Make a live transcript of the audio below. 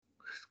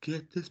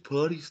Get this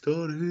party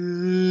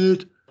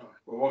started.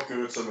 Well, what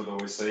Gertrude would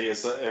always say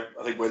is that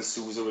I think when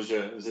Sousa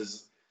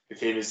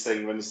became his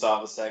thing when he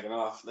started the second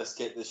half, let's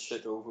get this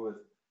shit over with.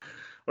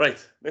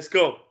 Right, let's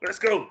go. Let's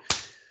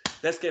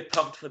get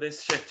pumped for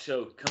this shit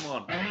show. Come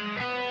on.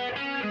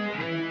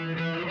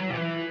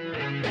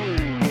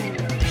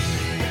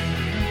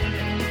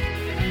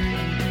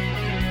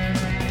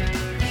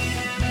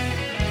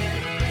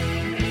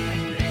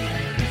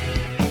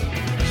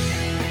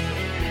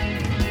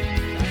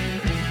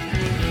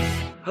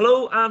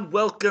 Hello and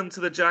welcome to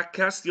the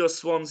Jackcast, your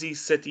Swansea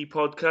City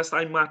podcast.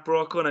 I'm Matt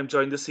Brocco and I'm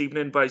joined this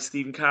evening by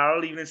Stephen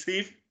Carroll. Evening,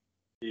 Steve.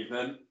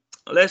 Evening.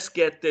 Let's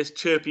get this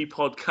chirpy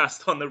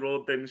podcast on the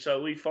road then,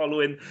 shall we?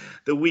 Following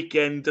the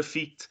weekend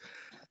defeat,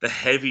 the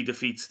heavy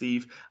defeat,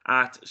 Steve,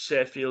 at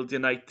Sheffield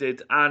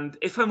United. And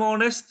if I'm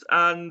honest,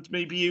 and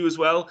maybe you as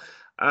well,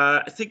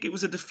 I think it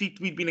was a defeat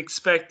we'd been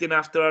expecting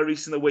after our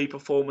recent away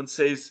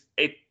performances.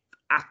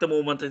 At the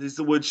moment, it is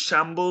the word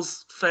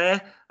shambles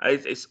fair.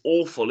 It's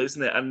awful,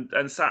 isn't it?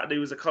 And Saturday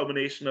was a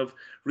culmination of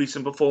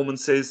recent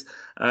performances,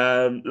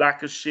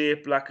 lack of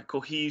shape, lack of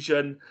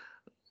cohesion,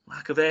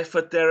 lack of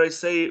effort, dare I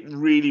say. It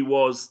really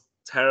was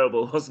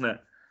terrible, wasn't it?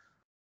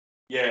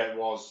 Yeah, it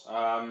was.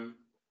 I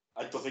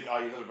don't think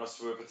either of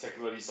us were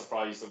particularly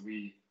surprised that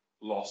we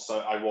lost.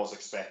 I was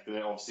expecting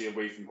it. Obviously,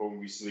 away from home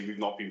recently, we've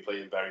not been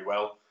playing very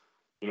well.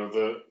 You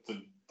know,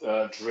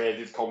 the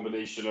dreaded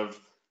combination of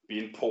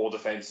being poor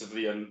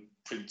defensively and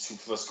pretty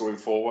toothless going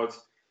forward.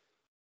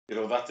 You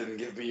know, that didn't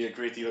give me a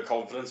great deal of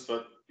confidence,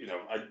 but, you know,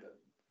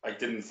 I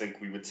didn't think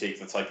we would take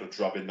the type of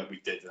drubbing that we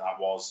did, and that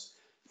was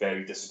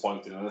very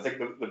disappointing. And I think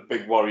the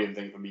big worrying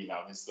thing for me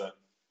now is that,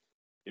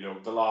 you know,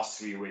 the last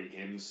three away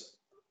games,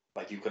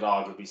 like you could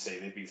arguably say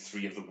they've been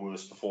three of the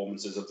worst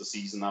performances of the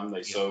season, haven't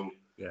they? So,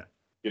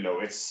 you know,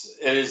 it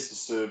is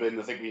disturbing.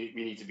 I think we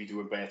need to be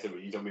doing better,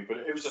 really, don't we? But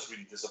it was just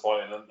really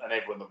disappointing, and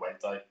everyone that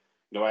went,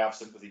 I have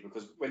sympathy,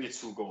 because when you're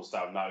 2 goals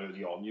down that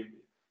early on, you're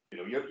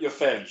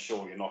fairly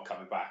sure you're not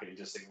coming back, and you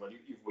just think, well,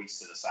 you've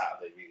wasted a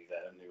Saturday really there,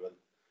 haven't you? And,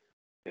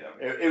 you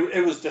know,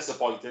 it was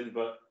disappointing,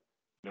 but,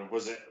 you know,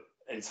 was it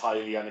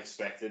entirely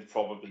unexpected?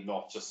 Probably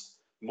not. Just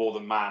more the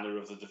manner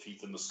of the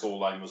defeat and the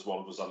scoreline was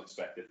what was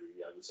unexpected,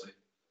 really, I would say.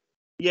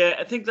 Yeah,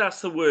 I think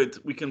that's the word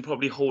we can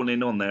probably hone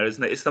in on there,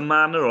 isn't it? It's the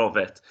manner of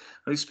it.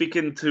 I was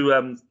speaking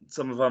to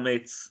some of our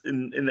mates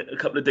in a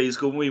couple of days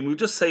ago, and we were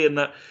just saying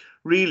that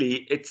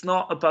really it's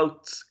not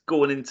about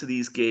going into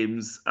these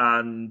games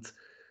and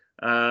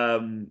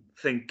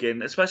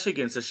thinking, especially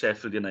against the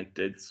Sheffield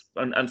United,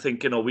 and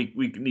thinking, oh, we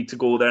need to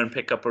go there and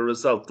pick up a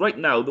result. Right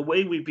now, the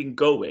way we've been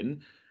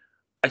going,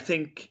 I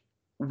think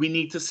we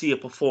need to see a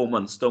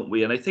performance, don't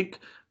we? And I think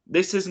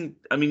this isn't,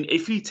 I mean,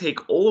 if you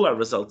take all our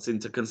results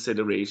into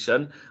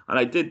consideration, and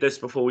I did this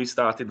before we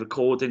started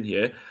recording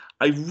here,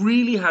 I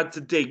really had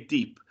to dig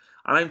deep.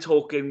 And I'm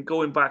talking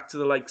going back to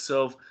the likes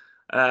of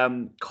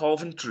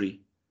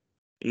Coventry,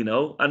 you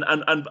know,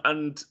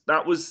 and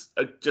that was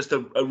just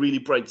a really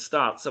bright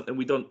start, something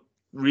we don't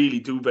really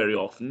do very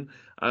often.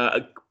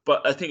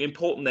 But I think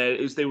important there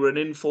is they were an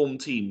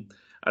informed team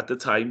at the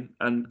time.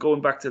 And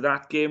going back to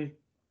that game,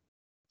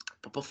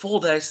 but before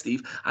there,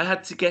 Steve, I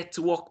had to get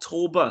to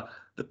October.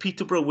 The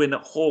Peterborough win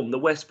at home, the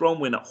West Brom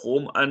win at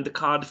home, and the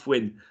Cardiff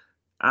win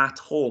at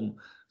home.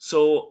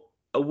 So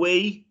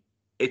away,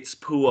 it's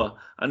poor.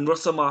 And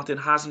Russell Martin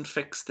hasn't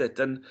fixed it.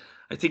 And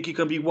I think you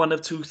can be one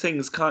of two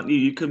things, can't you?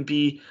 You can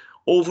be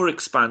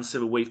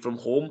over-expansive away from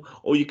home,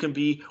 or you can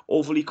be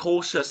overly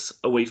cautious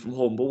away from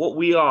home. But what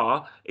we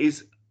are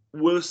is,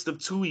 worst of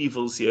two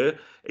evils here,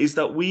 is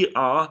that we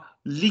are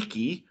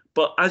leaky,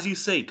 but as you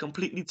say,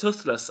 completely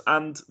toothless.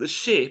 And the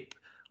shape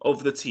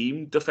of the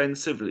team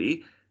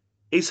defensively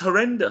is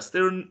horrendous.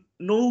 There are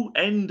no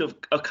end of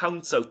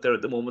accounts out there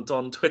at the moment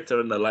on Twitter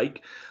and the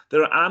like.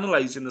 They're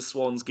analysing the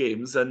Swans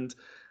games, and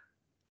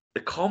the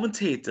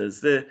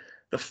commentators, the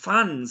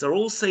fans are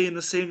all saying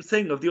the same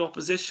thing of the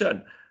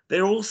opposition.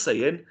 They're all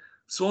saying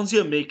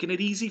Swansea are making it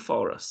easy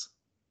for us.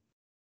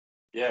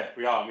 Yeah,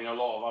 we are. I mean, a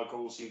lot of our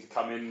goals seem to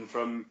come in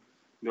from,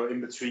 you know,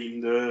 in between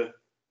the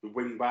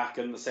wing back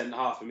and the centre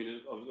half. I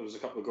mean, there was a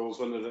couple of goals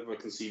that were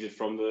conceded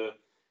from the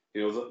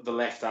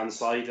left hand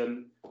side,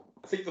 and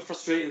I think the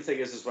frustrating thing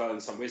is as well,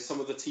 in some ways, some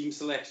of the team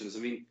selections. I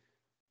mean,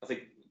 I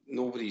think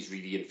nobody's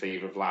really in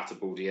favour of Lata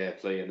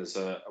playing as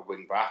a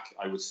wing back,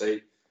 I would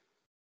say,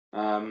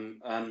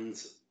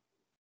 and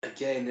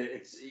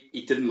again,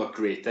 he didn't look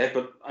great there,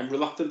 but I'm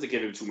reluctant to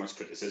give him too much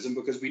criticism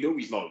because we know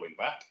he's not a wing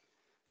back.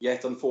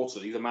 Yet,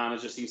 unfortunately, the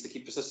manager seems to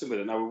keep persisting with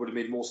it. Now, it would have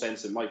made more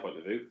sense, in my point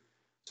of view,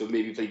 to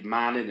maybe play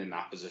Manning in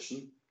that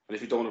position. And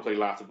if you don't want to play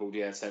Lata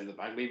at centre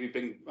back, maybe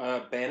bring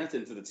Bennett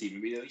into the team. I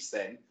mean, at least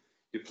then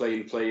you're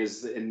playing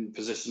players in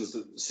positions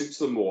that suits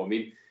them more. I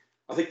mean,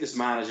 I think this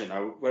manager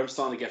now, where I'm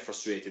starting to get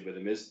frustrated with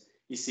him is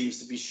he seems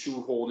to be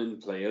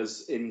shoehorning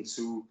players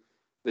into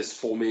this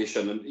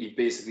formation, and he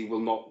basically will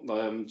not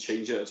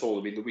change it at all.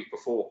 I mean, the week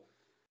before,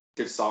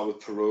 did start with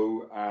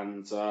Perot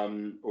and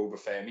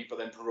Obafemi, but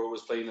then Perot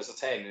was playing as a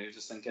 10, and you're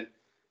just thinking,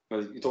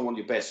 well, you don't want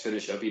your best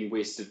finisher being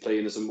wasted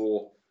playing as a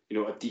more,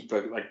 a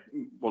deeper,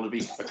 want to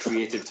be a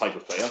creative type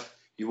of player,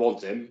 you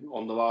want him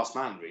on the last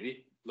man,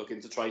 really,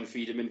 looking to try and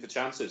feed him in for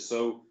chances.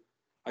 So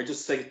I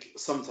just think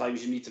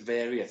sometimes you need to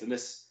vary it. And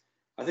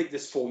I think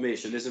this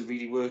formation isn't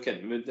really working.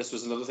 I mean, this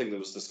was another thing that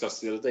was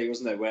discussed the other day,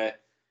 wasn't it? Where,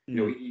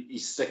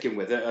 he's sticking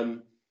with it.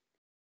 And,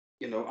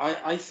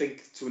 I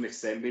think to an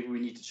extent, maybe we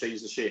need to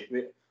change the shape.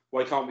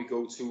 Why can't we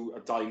go to a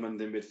diamond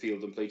in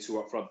midfield and play two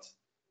up front,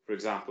 for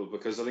example?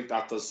 Because I think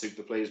that does suit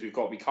the players we've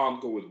got. We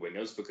can't go with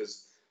wingers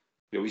because,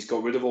 he's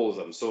got rid of all of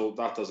them. So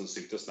that doesn't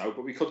suit us now.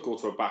 But we could go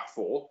to a back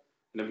four.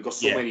 And then we've got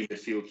so many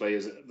midfield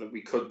players that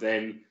we could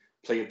then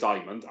play a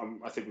diamond.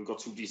 I think we've got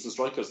two decent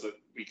strikers that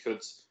we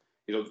could,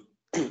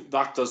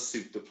 that does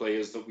suit the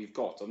players that we've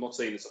got. I'm not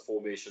saying it's a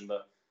formation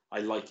that I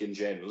like in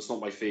general. It's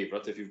not my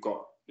favourite if you've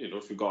got,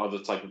 other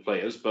type of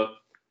players. But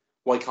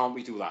why can't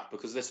we do that?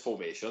 Because this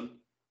formation,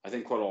 I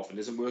think quite often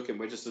isn't working.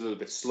 We're just a little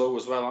bit slow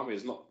as well, aren't we?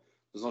 There's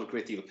not a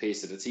great deal of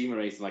pace in the team or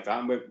anything like that.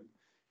 And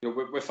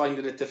we're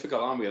finding it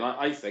difficult, aren't we? And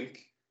I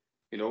think,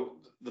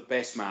 the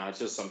best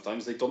managers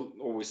sometimes, they don't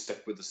always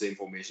stick with the same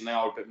formation. They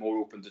are a bit more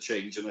open to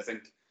change. And I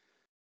think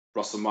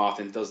Russell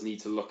Martin does need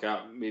to look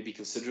at maybe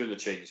considering a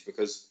change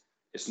because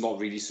it's not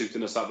really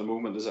suiting us at the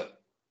moment, is it?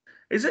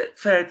 Is it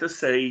fair to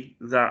say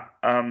that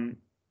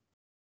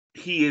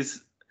he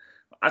is,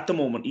 at the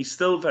moment, he's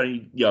still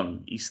very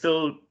young. He's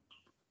still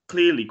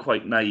clearly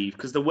quite naive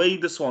because the way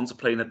the Swans are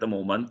playing at the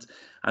moment,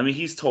 I mean,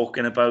 he's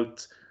talking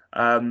about,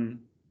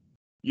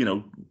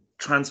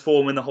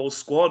 transforming the whole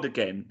squad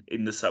again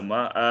in the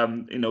summer.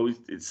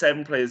 It's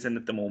 7 players in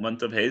at the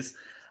moment of his,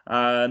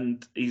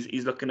 and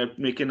he's looking at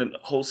making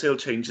wholesale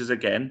changes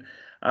again.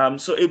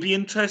 So it'll be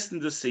interesting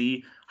to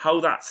see how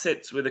that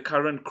sits with the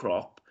current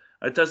crop.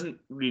 It doesn't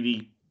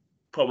really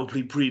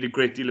probably breed a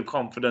great deal of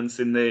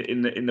confidence in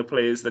the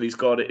players that he's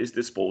got at his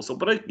disposal.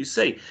 But like you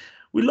say,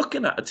 we're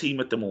looking at a team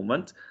at the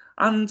moment,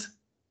 and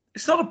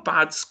it's not a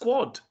bad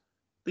squad.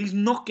 He's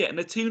not getting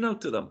a tune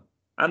out of them.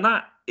 And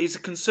that is a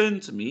concern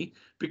to me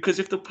because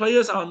if the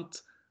players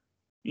aren't,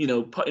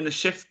 putting a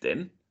shift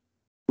in,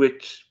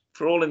 which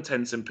for all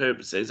intents and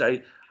purposes,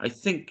 I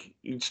think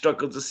you'd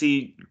struggle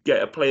to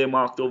get a player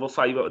marked over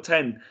 5 out of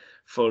 10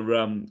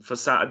 for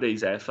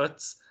Saturday's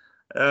efforts.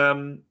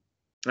 And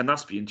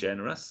that's being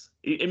generous.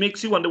 It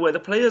makes you wonder where the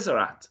players are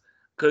at.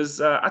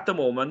 Because at the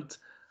moment,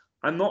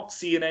 I'm not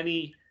seeing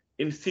any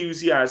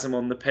enthusiasm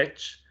on the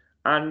pitch.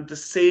 And the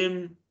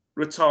same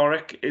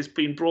rhetoric is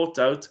being brought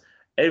out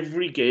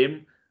every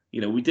game.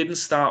 We didn't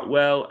start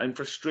well. I'm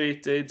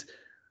frustrated.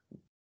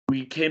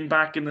 We came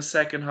back in the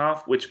second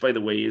half, which, by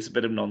the way, is a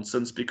bit of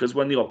nonsense because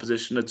when the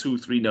opposition are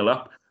 2-3-0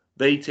 up,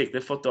 they take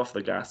their foot off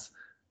the gas.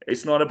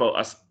 It's not about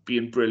us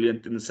being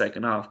brilliant in the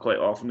second half. Quite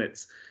often,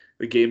 it's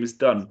the game is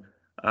done.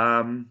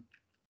 I'm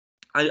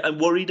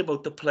worried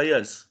about the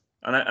players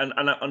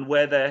and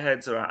where their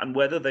heads are at and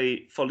whether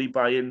they fully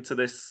buy into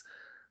this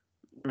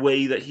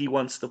way that he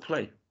wants to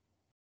play.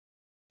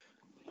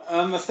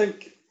 I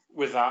think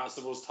with that, I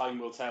suppose time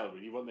will tell,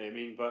 really, won't they? I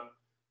mean, but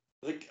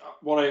I think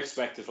what I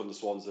expected from the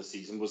Swans this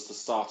season was to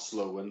start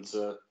slow and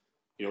to,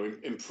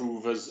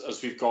 improve as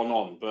we've gone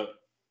on.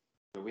 But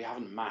we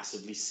haven't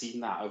massively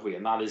seen that, have we?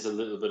 And that is a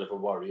little bit of a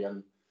worry,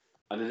 and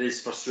it is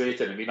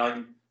frustrating. I mean,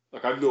 I'm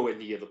nowhere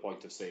near the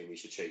point of saying we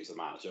should change the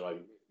manager.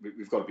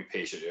 We've got to be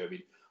patient here. I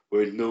mean,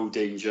 we're in no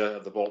danger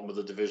at the bottom of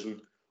the division.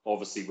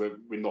 Obviously,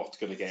 we're not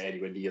going to get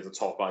anywhere near the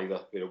top either.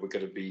 We're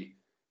going to be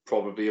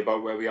probably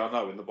about where we are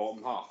now in the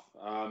bottom half.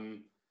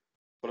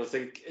 But I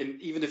think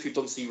even if you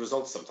don't see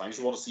results sometimes,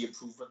 you want to see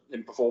improvement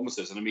in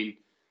performances. And I mean,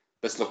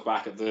 let's look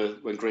back at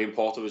when Graham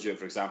Potter was here,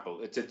 for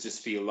example. It did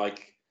just feel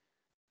like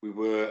we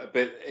were a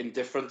bit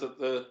indifferent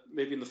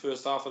maybe in the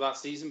first half of that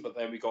season, but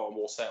then we got a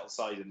more settled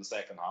side in the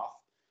second half.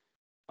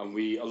 And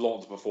a lot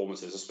of the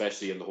performances,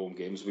 especially in the home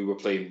games, we were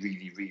playing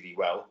really, really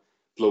well,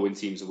 blowing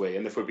teams away.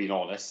 And if we're being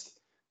honest,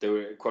 there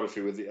were quite a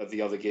few of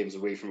the other games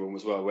away from home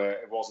as well, where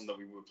it wasn't that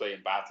we were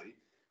playing badly.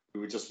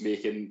 We were just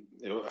making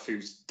a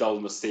few dull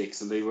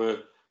mistakes, and they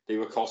were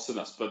costing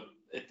us. But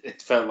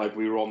it felt like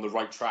we were on the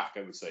right track,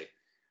 I would say.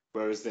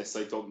 Whereas this,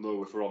 I don't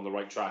know if we're on the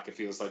right track. It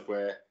feels like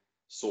we're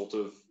sort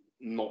of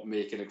not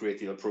making a great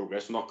deal of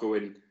progress. We're not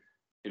going,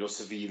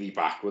 severely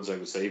backwards, I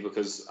would say,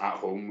 because at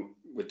home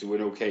we're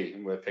doing okay,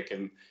 and we're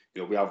picking.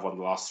 We have won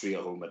the last 3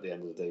 at home at the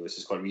end of the day, which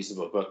is quite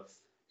reasonable. But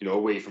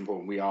away from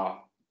home, we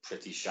are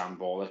pretty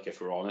shambolic,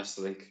 if we're honest.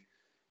 I think.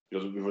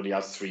 We've only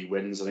had 3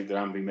 wins. I think there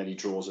haven't been many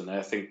draws in there.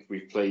 I think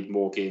we've played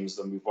more games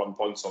than we've won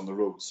points on the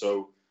road.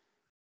 So,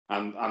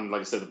 and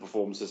like I said, the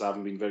performances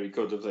haven't been very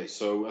good, have they?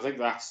 So I think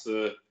that's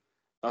the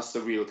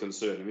real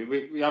concern. I mean,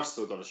 we have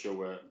still got to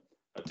show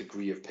a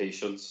degree of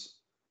patience,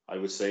 I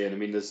would say. And I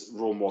mean,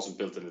 Rome wasn't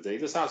built in a day.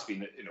 This has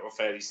been, a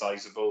fairly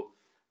sizable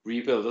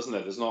rebuild, isn't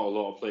it? There's not a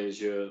lot of players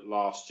here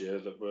this year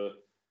that were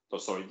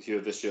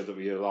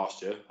here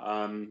last year.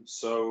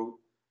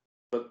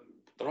 But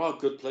there are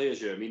good players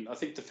here. I mean, I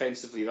think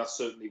defensively, that's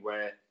certainly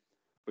where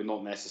we're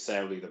not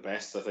necessarily the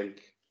best. I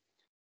think,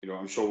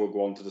 I'm sure we'll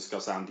go on to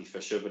discuss Andy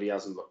Fisher, but he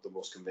hasn't looked the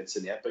most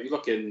convincing yet. But you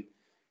look in,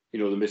 the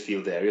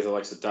midfield area, the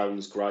likes of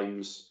Downs,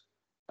 Grimes,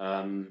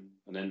 and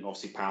And then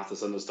obviously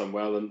Patterson has done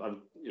well, and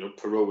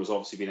Perot has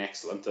obviously been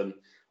excellent, and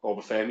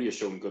Obafemi has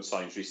shown good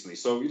signs recently.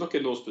 So you look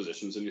in those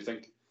positions and you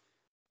think,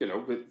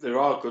 there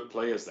are good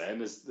players there,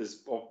 and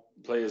there's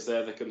players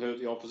there that can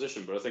hurt the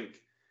opposition. But I think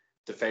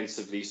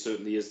defensively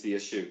certainly is the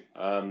issue.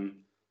 But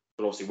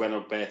obviously when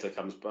Alberta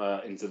comes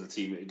into the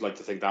team, you'd like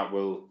to think that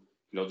will,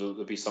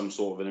 there'll be some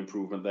sort of an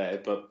improvement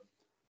there. But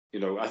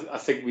I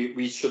think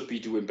we should be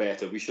doing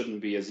better. We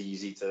shouldn't be as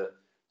easy to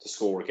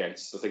score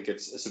against. I think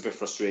it's a bit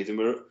frustrating.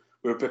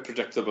 We're a bit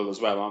predictable as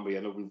well, aren't we?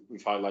 I know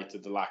we've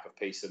highlighted the lack of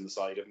pace in the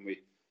side, haven't we?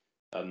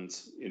 And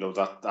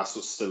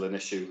that's still an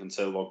issue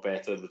until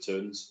Alberta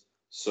returns.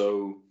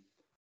 So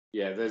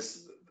yeah,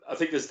 I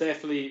think there's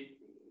definitely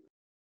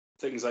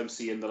things I'm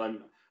seeing that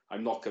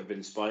I'm not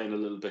convinced by and a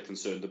little bit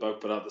concerned about,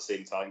 but at the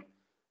same time,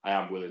 I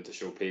am willing to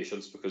show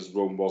patience because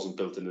Rome wasn't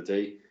built in a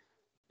day.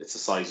 It's a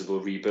sizable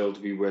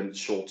rebuild. We went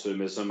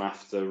short-termism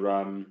after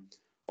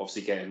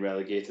obviously getting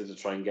relegated to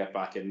try and get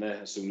back in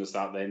there. As soon as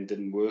that then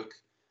didn't work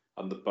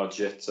and the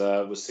budget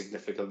was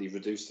significantly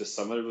reduced this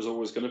summer, it was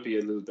always going to be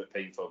a little bit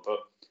painful,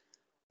 but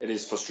it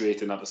is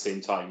frustrating at the same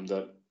time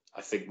that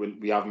I think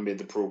we haven't made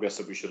the progress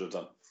that we should have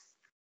done.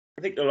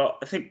 I think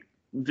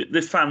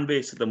the fan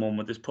base at the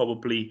moment is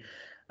probably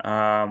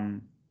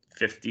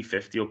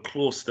 50-50 or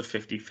close to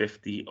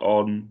 50-50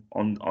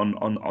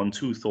 on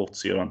two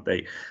thoughts here, aren't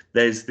they?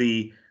 There's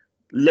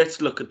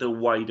let's look at the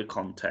wider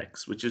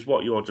context, which is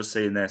what you're just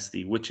saying there,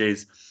 Steve, which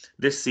is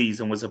this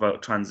season was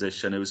about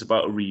transition. It was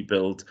about a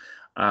rebuild.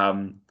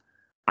 And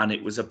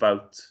it was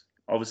about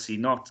obviously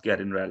not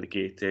getting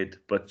relegated,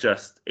 but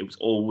it was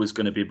always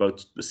going to be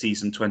about the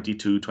season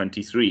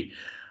 22-23,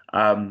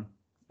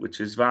 which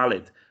is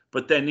valid.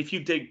 But then if you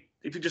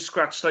just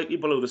scratch slightly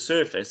below the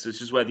surface,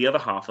 which is where the other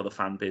half of the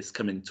fan base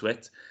come into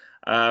it,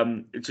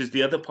 which is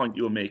the other point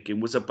you were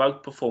making, was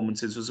about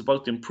performances, was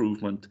about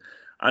improvement.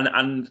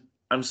 And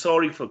I'm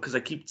sorry because I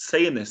keep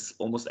saying this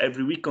almost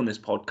every week on this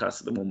podcast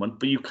at the moment,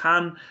 but you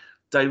can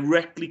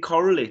directly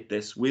correlate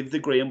this with the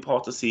Graham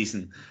Potter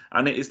season.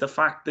 And it is the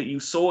fact that you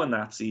saw in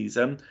that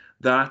season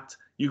that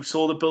you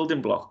saw the building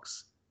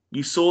blocks.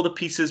 You saw the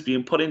pieces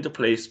being put into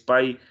place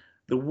by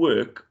the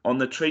work on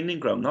the training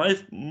ground. Now, I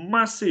have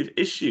massive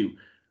issue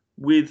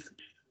with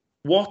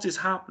what is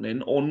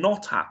happening or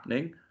not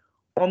happening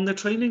on the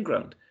training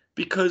ground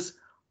because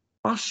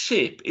our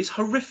shape is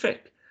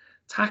horrific.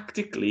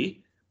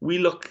 Tactically, we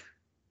look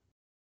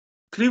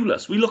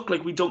clueless. We look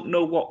like we don't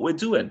know what we're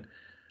doing.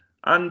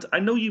 And I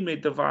know you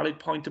made the valid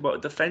point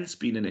about defence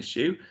being an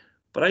issue,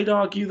 but I'd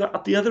argue that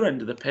at the other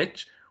end of the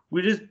pitch,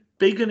 we're as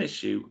big an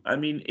issue. I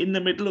mean, in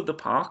the middle of the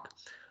park,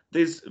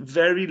 there's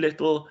very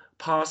little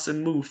pass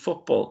and move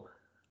football.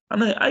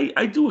 And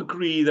I do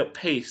agree that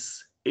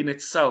pace in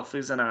itself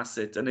is an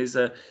asset and is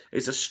a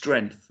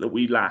strength that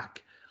we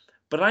lack.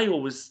 But I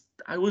always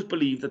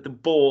believe that the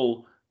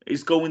ball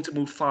is going to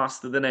move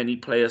faster than any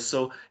player.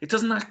 So it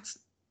doesn't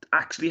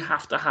actually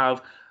have to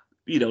have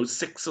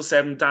 6 or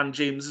 7 Dan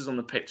Jameses on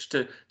the pitch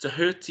to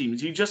hurt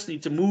teams. You just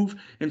need to move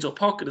into a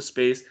pocket of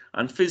space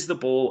and fizz the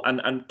ball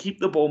and keep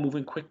the ball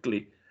moving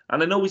quickly.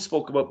 And I know we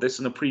spoke about this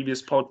in a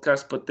previous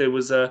podcast, but there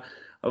was a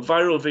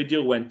viral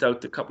video went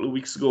out a couple of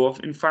weeks ago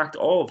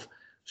of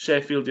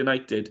Sheffield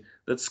United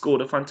that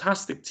scored a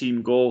fantastic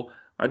team goal.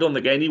 I don't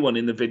think anyone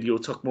in the video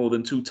took more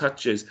than 2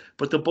 touches,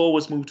 but the ball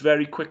was moved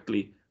very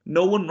quickly.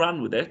 No one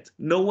ran with it.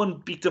 No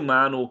one beat a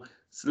man or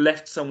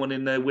left someone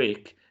in their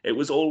wake. It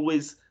was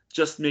always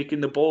just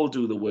making the ball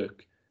do the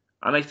work.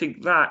 And I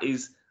think that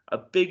is a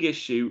big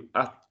issue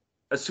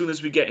as soon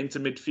as we get into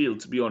midfield,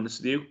 to be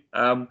honest with you.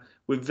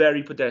 We're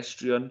very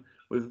pedestrian.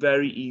 We're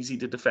very easy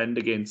to defend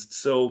against.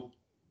 So,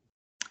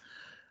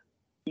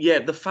 yeah,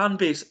 the fan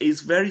base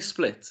is very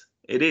split.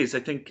 It is. I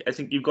think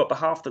you've got the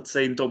half that's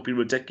saying don't be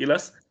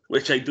ridiculous,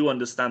 which I do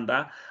understand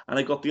that. And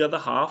I got the other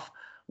half,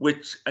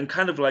 which I'm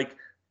kind of like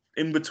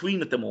in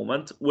between at the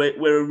moment, where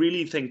we're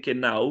really thinking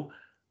now,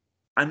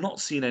 I'm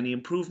not seeing any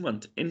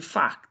improvement. In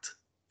fact,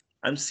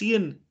 I'm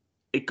seeing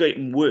it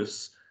getting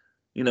worse.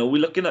 We're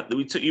looking at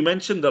you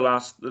mentioned the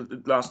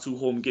last 2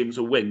 home games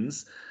were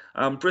wins.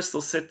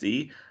 Bristol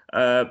City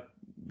were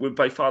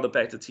by far the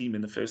better team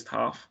in the first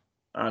half,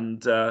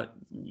 and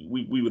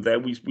we were there.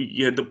 We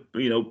had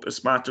a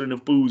smattering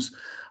of boos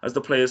as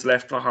the players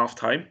left for half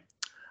time.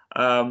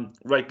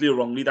 Rightly or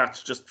wrongly,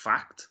 that's just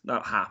fact.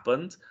 That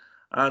happened.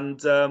 And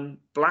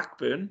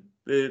Blackburn,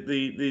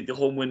 the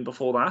home win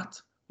before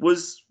that,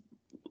 was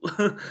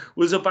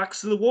a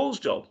backs to the walls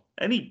job.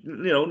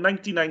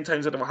 99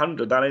 times out of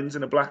 100 that ends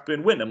in a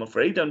Blackburn win, I'm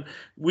afraid, and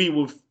we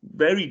were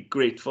very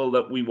grateful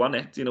that we won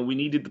it. We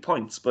needed the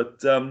points,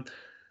 but and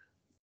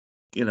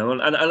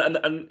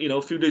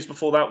a few days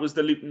before that was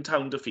the Luton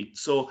Town defeat.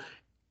 So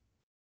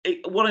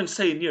what I'm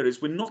saying here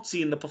is we're not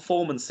seeing the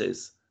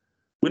performances.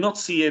 We're not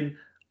seeing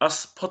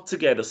us put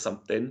together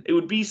something. It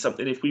would be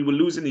something if we were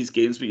losing these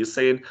games, but you're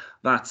saying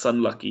that's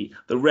unlucky.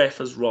 The ref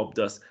has robbed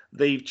us.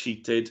 They've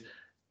cheated.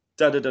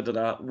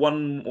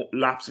 One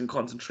lapse in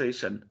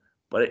concentration,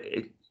 but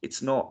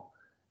it's not.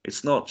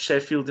 It's not.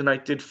 Sheffield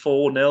United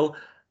 4-0.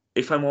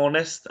 If I'm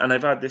honest, and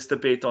I've had this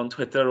debate on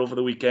Twitter over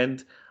the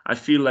weekend, I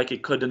feel like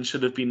it could and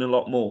should have been a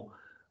lot more.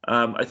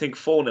 I think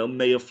 4-0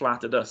 may have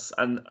flattered us,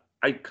 and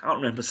I can't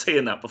remember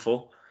saying that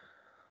before.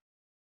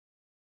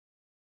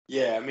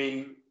 Yeah, I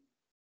mean,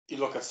 you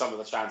look at some of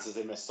the chances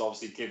they missed.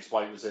 Obviously, Gibbs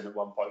White was in at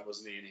one point,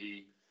 wasn't he? And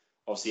he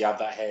obviously had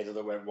that header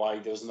that went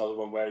wide. There was another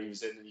one where he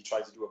was in and he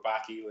tried to do a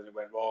back heel and it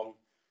went wrong.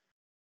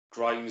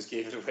 Grimes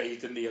gave it away,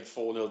 didn't he, at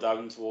 4-0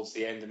 down towards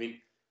the end? I mean,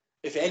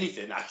 if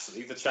anything,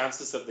 actually, the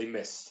chances that they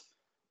missed,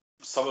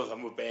 some of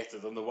them were better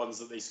than the ones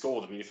that they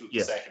scored. I mean, if the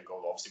second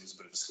goal obviously was a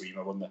bit of a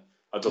screamer, wasn't it?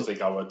 I don't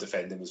think our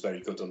defending was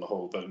very good on the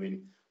whole, but I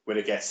mean, when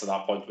it gets to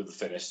that point with the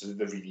finish,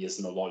 there really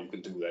isn't a lot you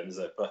can do then, is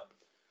it? But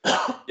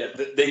yeah,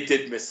 they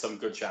did miss some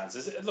good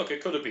chances. Look,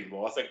 it could have been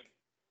more. I think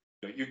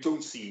you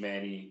don't see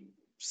many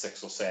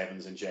 6 or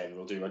 7s in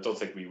general, do you? I don't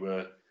think we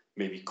were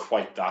maybe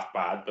quite that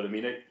bad, but I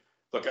mean,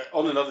 look,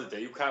 on another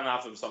day, you can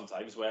have them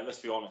sometimes where, let's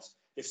be honest,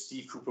 if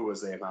Steve Cooper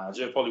was their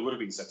manager, it probably would have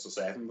been 6 or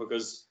 7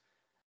 because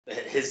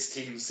his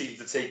team seemed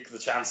to take the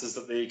chances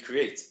that they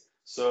create.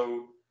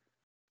 So,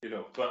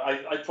 but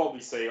I'd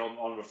probably say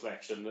on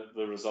reflection that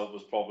the result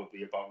was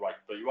probably about right.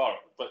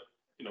 But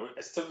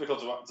it's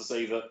difficult to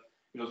say that,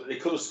 they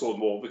could have scored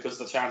more because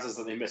the chances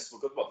that they missed were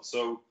good ones.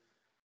 So,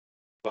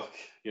 look,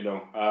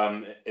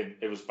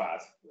 it was bad.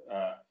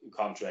 You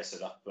can't dress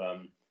it up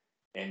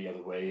any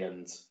other way.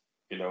 And,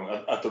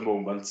 at the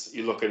moment,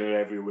 you're looking at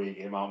every away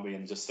game, aren't we,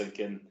 and just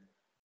thinking,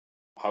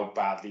 how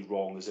badly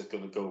wrong is it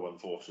going to go,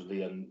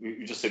 unfortunately? And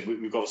we just think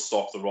we've got to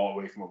stop the rot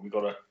away from it. We've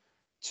got to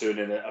turn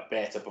in a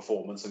better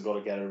performance and got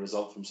to get a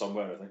result from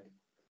somewhere, I think.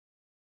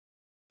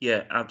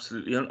 Yeah,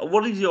 absolutely. And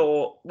what are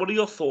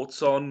your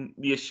thoughts on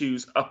the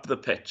issues up the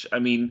pitch? I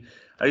mean,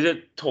 I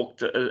did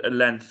talk at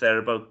length there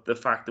about the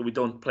fact that we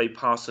don't play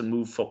pass and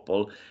move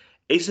football.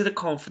 Is it a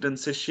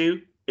confidence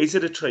issue? Is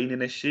it a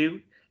training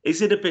issue?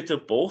 Is it a bit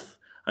of both?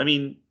 I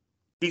mean,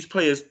 these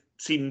players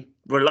seem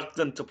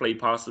reluctant to play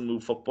pass and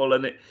move football,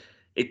 and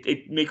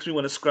it makes me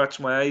want to scratch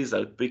my eyes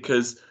out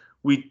because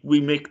we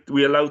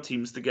allow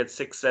teams to get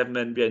 6, 7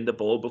 men behind the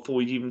ball before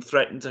we even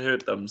threaten to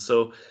hurt them.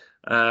 So.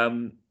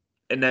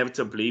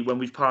 Inevitably, when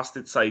we've passed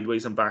it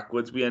sideways and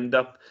backwards, we end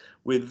up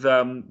with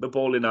the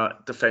ball in our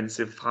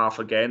defensive half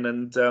again,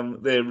 and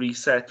they're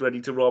reset,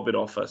 ready to rob it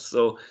off us.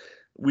 So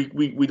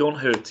we don't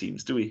hurt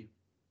teams, do we?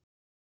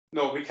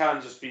 No, we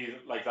can just be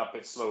like that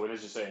bit slow. And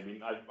as you say, I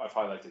mean, I've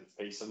highlighted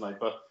pace, haven't I?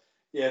 But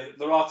yeah,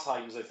 there are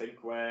times I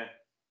think where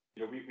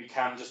we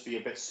can just be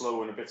a bit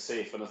slow and a bit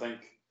safe. And I think,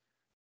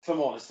 if I'm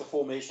honest, the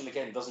formation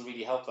again doesn't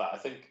really help that. I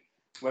think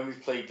when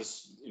we've played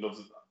this,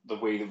 the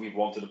way that we've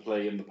wanted to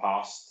play in the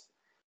past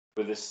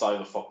with this style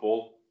of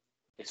football,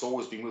 it's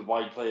always been with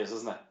wide players,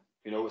 isn't it?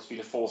 It's been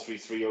a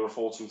 4-3-3 or a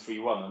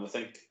 4-2-3-1, and I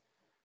think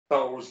that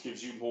always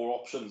gives you more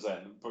options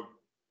then. But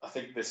I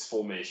think this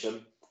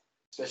formation,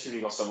 especially when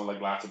you've got someone like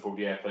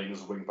Latibaudiere playing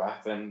as a wing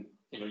back, then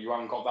you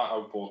haven't got that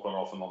out ball quite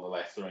often on the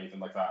left or anything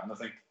like that. And I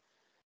think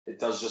it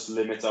does just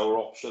limit our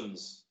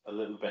options a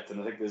little bit.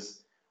 And I think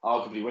there's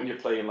arguably when you're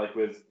playing like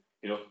with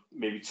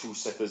maybe 2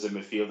 sitters in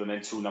midfield and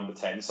then 2 number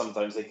 10,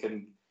 sometimes they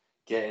can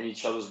get in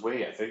each other's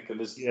way, I think, and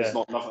there's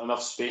not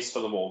enough space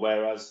for them all.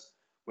 Whereas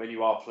when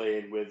you are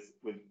playing with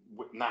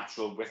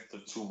natural width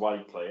of 2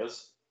 wide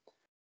players,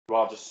 you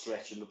are just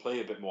stretching the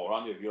play a bit more,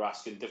 aren't you? You're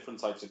asking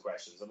different types of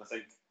questions, and I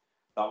think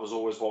that was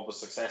always what was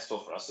successful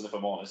for us. And if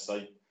I'm honest,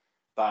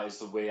 that is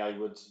the way I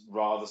would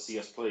rather see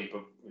us play.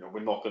 But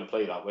we're not going to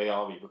play that way,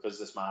 are we? Because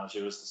this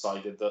manager has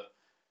decided that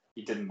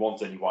he didn't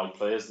want any wide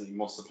players, that he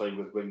wants to play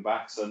with wing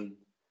backs, and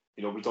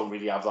we don't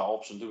really have that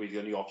option, do we? The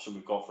only option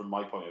we've got from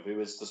my point of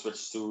view is to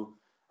switch to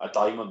a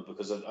diamond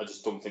because I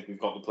just don't think we've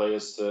got the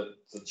players to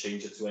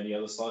change it to any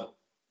other style.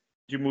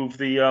 You move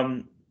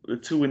the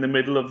 2 in the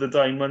middle of the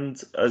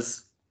diamond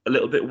as a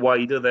little bit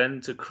wider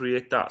then to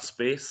create that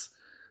space,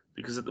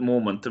 because at the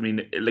moment, I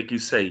mean, like you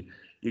say,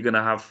 you're going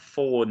to have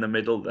 4 in the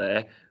middle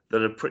there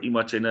that are pretty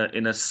much in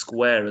a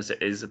square as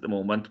it is at the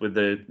moment with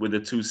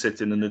the 2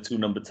 sitting and the 2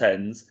 number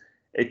 10s.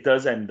 It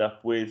does end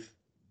up with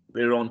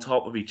they're on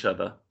top of each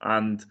other,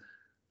 and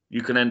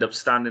you can end up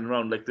standing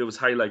around, like there was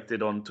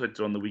highlighted on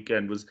Twitter on the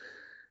weekend, was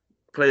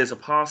players are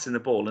passing the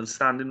ball and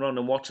standing around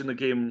and watching the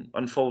game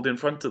unfold in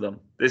front of them.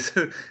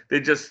 They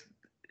just,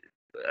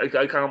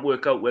 I can't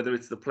work out whether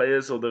it's the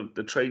players or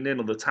the training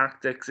or the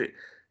tactics.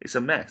 It's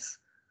a mess.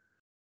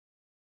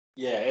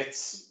 Yeah,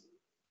 it's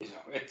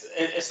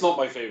not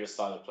my favourite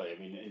style of play. I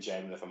mean, in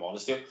general, if I'm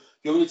honest, the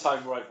only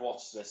time where I've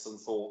watched this and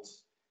thought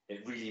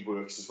it really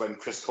works is when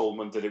Chris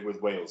Coleman did it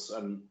with Wales,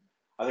 and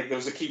I think there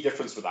was a key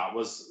difference with that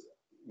was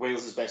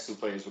Wales' best 2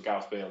 players were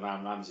Gareth Bale and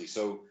Aaron Ramsey.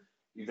 So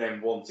you then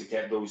want to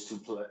get those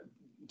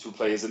two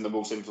players in the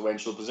most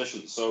influential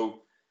positions. So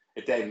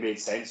it then made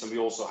sense, and we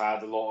also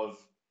had a lot of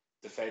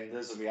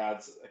defenders, and we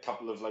had a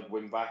couple of like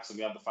wing backs, and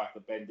we had the fact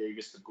that Ben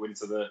Davies could go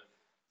into the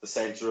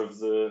centre of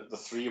the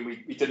 3, and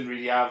we didn't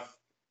really have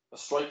a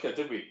striker,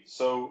 did we?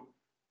 So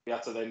we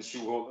had to then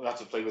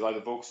play with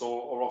either Vokes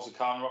or obviously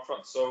Garner up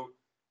front. So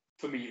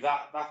for me,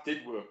 that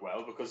did work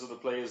well because of the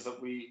players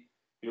that we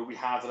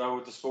had at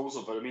our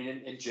disposal. But I mean,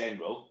 in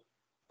general,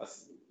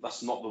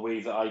 that's not the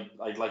way that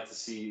I'd like to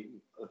see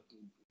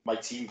my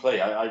team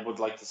play. I would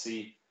like to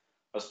see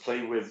us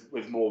play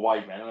with more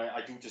wide men, and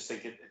I do just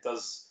think it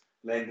does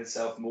lend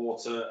itself more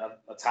to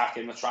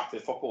attacking,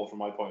 attractive football from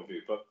my point of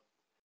view. But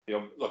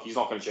look, he's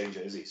not going to change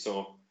it, is he?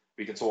 So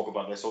we can talk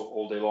about this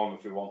all day long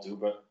if we want to,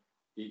 but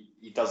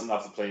he doesn't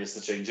have the players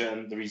to change it,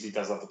 and the reason he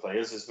does have the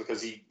players is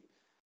because he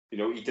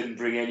didn't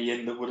bring any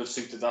in that would have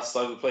suited that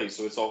style of play.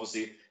 So it's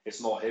obviously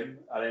it's not him.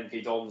 And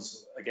MK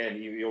Dons, again,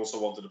 he also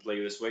wanted to play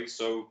this way.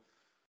 So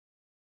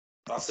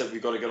that's it.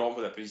 We've got to get on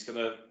with it. But he's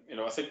gonna,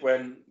 I think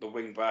when the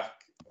wing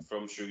back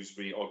from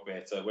Shrewsbury,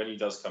 Ogbeta, when he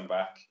does come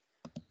back,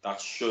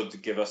 that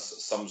should give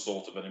us some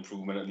sort of an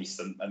improvement at least,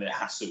 and it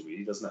has to,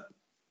 really, doesn't it?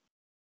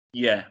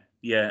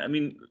 Yeah. I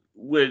mean,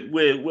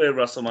 where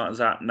Russell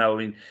Martin's at now. I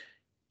mean,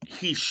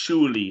 he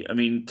surely. I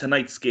mean,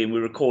 tonight's game.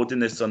 We're recording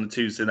this on a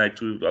Tuesday night.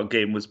 Our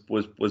game was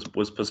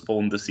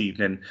postponed this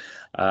evening,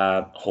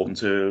 home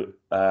to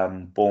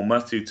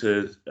Bournemouth due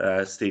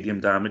to stadium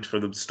damage for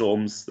the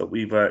storms that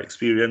we've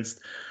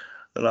experienced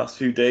the last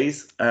few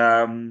days.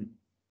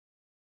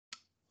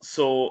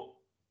 So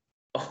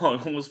I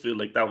almost feel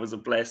like that was a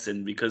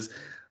blessing, because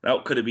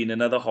that could have been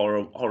another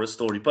horror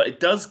story. But it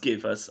does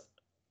give us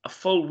a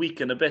full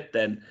week and a bit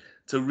then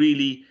to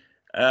really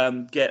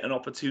get an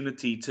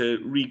opportunity to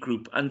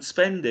regroup and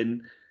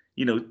spending,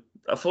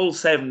 a full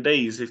 7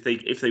 days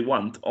if they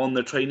want on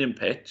the training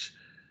pitch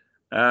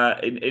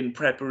in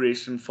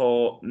preparation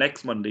for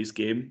next Monday's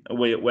game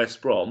away at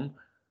West Brom.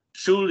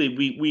 Surely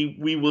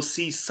we will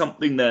see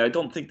something there. I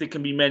don't think there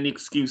can be many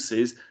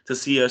excuses to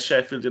see a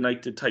Sheffield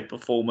United type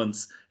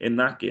performance in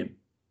that game.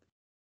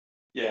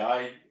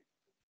 Yeah,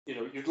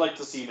 you'd like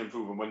to see an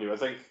improvement, wouldn't you? I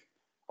think,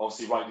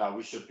 obviously, right now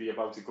we should be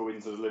about to go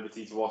into the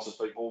Liberty to watch us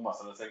play Bournemouth,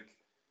 and I think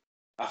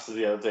after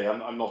the other day,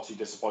 I'm not too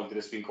disappointed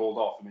it's been called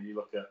off. I mean, you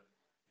look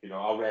at,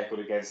 our record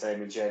against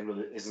them in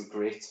general isn't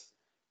great,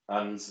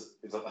 and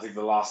I think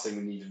the last thing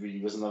we needed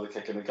really was another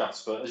kick in the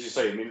guts. But as you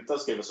say, I mean, it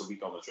does give us a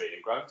week on the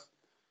training ground,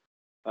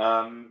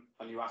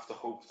 and you have to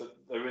hope that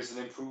there is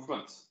an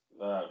improvement,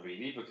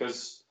 really,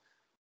 because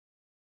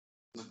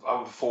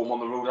our form on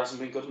the road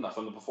hasn't been good enough,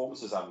 and the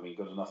performances haven't been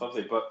good enough, have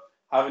they? But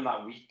having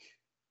that week,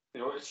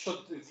 it should,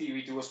 in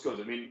theory, do us good.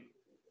 I mean,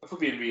 if we're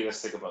being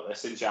realistic about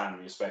this, in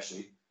January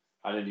especially,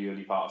 and in the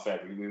early part of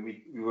February, I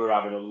mean, we were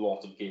having a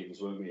lot of games,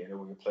 weren't we? We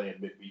were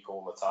playing midweek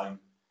all the time.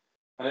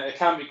 And it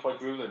can be quite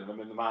grueling. I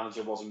mean, the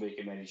manager wasn't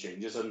making many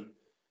changes, and,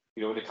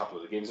 in a couple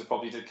of the games, it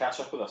probably did catch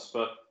up with us.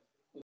 But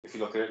if you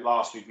look at it,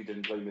 last week we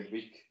didn't play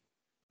midweek.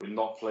 We're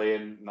not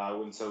playing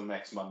now until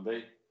next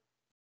Monday.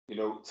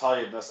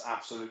 Tiredness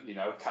absolutely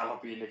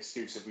cannot be an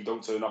excuse if we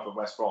don't turn up at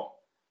West Brom.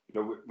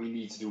 We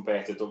need to do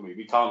better, don't we?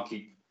 We can't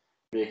keep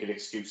making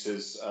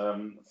excuses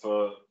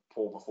for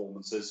poor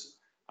performances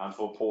and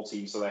for poor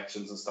team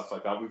selections and stuff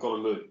like that. We've got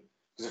to learn,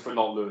 because if we're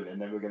not learning,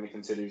 then we're going to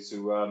continue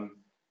to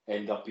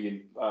end up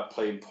being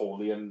playing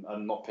poorly and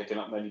not picking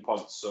up many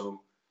points.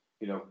 So,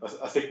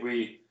 I think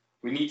we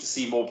need to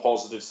see more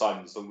positive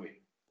signs, don't we?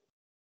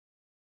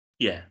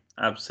 Yeah,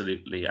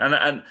 absolutely. And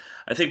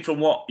I think from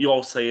what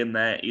you're saying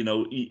there,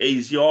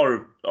 is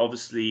your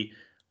obviously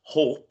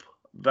hope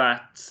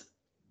that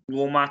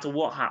no matter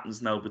what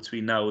happens now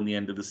between now and the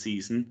end of the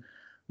season,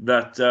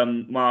 that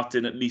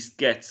Martin at least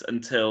gets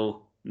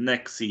until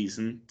next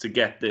season to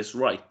get this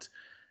right.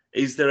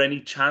 Is there any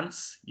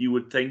chance, you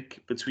would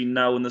think, between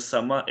now and the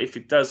summer, if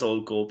it does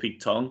all go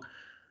peak-tong,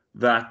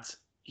 that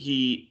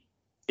he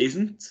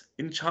isn't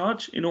in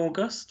charge in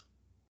August?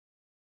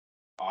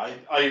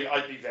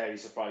 I'd be very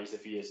surprised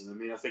if he isn't. I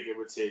mean, I think it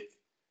would take,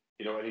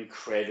 an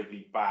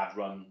incredibly bad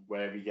run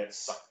where we get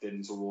sucked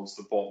in towards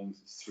the bottom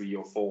 3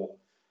 or 4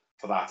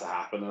 for that to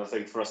happen. And I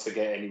think for us to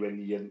get anywhere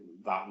near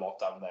that lot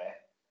down there,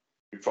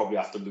 we probably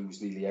have to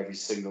lose nearly every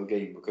single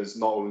game, because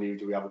not only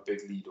do we have a big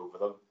lead over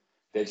them,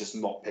 they're just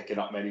not picking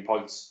up many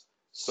points.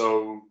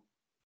 So,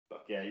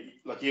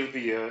 he'll be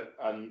here,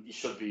 and he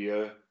should be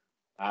here.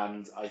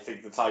 And I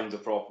think the time to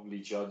properly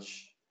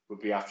judge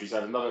would be after he's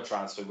had another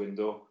transfer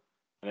window,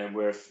 and then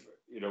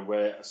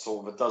we're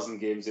sort of a dozen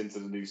games into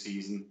the new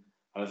season.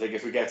 And I think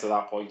if we get to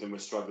that point and we're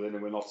struggling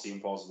and we're not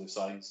seeing positive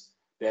signs,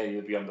 then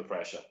he'll be under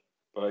pressure.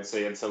 But I'd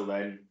say until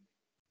then,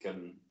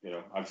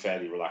 I'm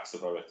fairly relaxed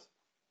about it.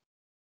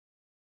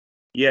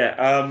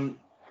 Yeah.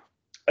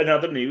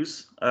 Another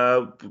news,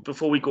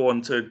 before we go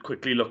on to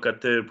quickly look at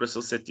the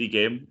Bristol City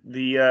game,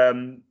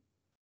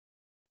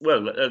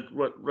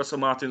 Russell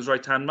Martin's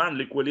right-hand man,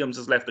 Luke Williams,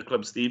 has left the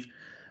club, Steve,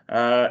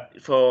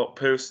 for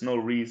personal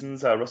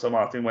reasons. Russell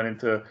Martin went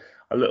into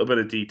a little bit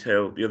of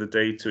detail the other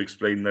day to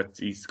explain that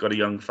he's got a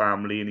young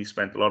family and he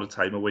spent a lot of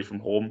time away from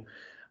home.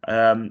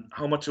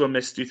 How much of a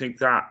miss do you think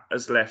that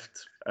has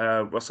left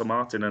Russell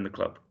Martin and the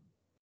club?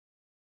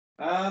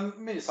 I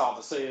mean, it's hard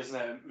to say, isn't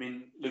it? I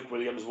mean, Luke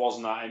Williams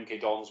wasn't at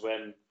MK Dons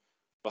when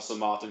Russell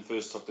Martin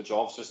first took the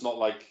job, so it's not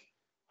like,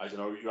 I don't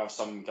know, you have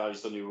some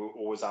guys, don't you, who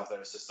always have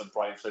their assistant.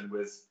 Brian Flynn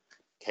with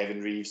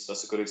Kevin Reeves,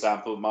 that's a good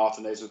example.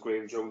 Martinez with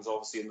Graham Jones,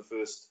 obviously, in the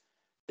first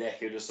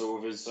decade or so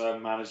of his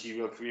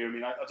managerial career. I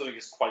mean, I don't think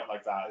it's quite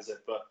like that, is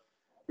it? But,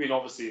 I mean,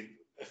 obviously,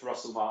 if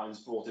Russell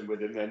Martin's brought in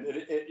with him, then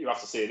you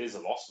have to say it is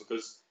a loss,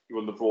 because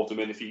wouldn't have brought him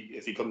in if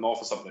he couldn't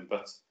offer something.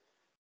 But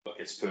look,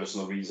 it's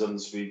personal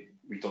reasons. We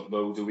don't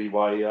know, do we,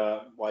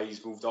 why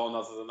he's moved on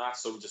other than that.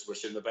 So we just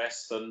wish him the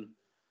best, and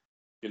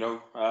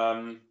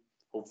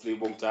hopefully it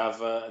won't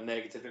have a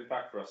negative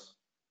impact for us.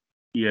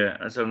 Yeah,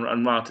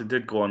 and Martin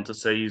did go on to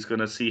say he's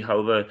going to see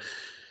how the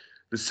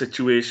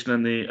situation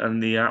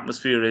and the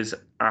atmosphere is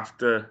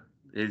after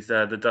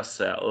the dust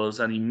settles,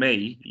 and he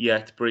may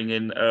yet bring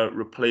in a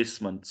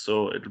replacement.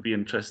 So it'll be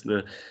interesting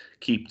to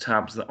keep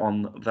tabs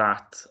on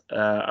that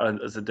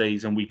as the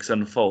days and weeks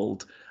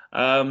unfold.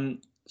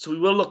 So we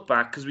will look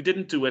back, because we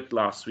didn't do it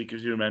last week.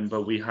 As you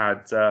remember, we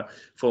had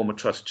former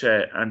Trust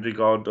Chair Andrew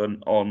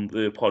Gordon on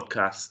the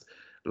podcast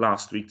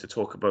last week to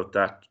talk about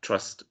that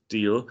trust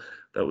deal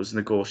that was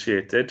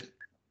negotiated.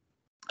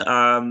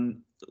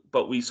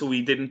 But we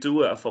didn't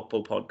do a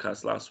football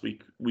podcast last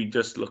week. We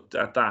just looked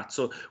at that.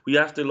 So we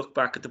have to look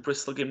back at the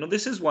Bristol game. Now,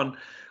 this is one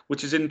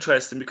which is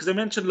interesting, because I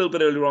mentioned a little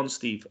bit earlier on,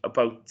 Steve,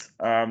 about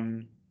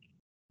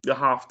the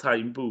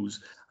half-time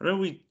boos. I know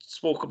we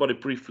spoke about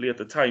it briefly at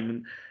the time,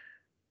 and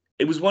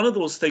it was one of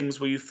those things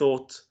where you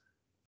thought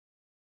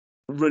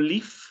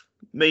relief,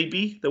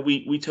 maybe, that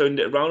we turned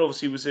it around.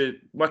 Obviously, it was a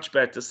much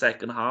better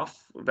second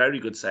half, a very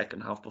good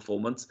second half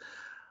performance.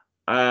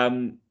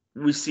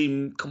 We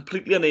seem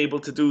completely unable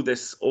to do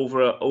this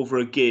over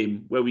a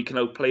game where we can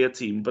outplay a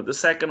team. But the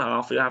second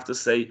half, you have to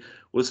say,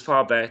 was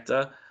far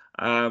better,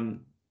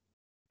 and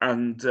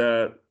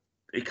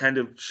it kind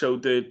of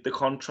showed the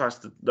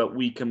contrast that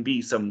we can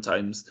be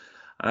sometimes.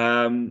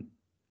 The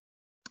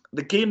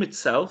game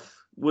itself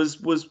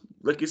was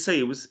like you say,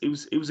 it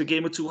was a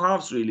game of two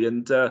halves, really,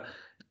 and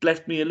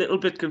left me a little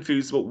bit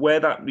confused about where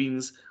that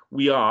means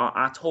we are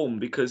at home,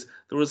 because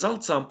the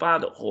results aren't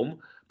bad at home,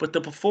 but the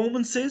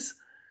performances,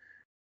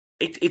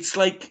 it's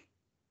like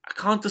I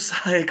can't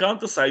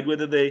decide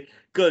whether they're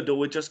good or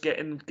we're just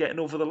getting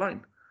over the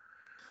line.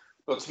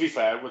 But to be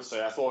fair, I would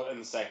say I thought in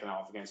the second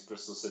half against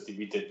Bristol City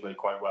we did play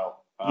quite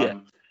well.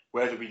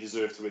 Whether we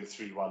deserve to win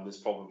 3-1 is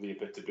probably a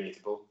bit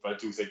debatable, but I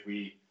do think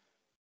we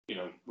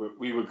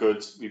were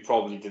good. We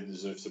probably did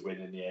deserve to win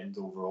in the end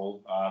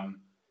overall.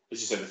 As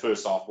you said, the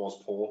first half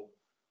was poor.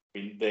 I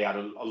mean, they had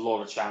a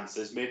lot of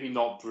chances, maybe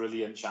not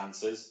brilliant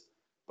chances,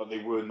 but they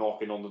were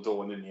knocking on the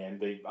door, and in the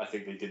end, I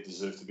think they did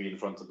deserve to be in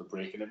front of the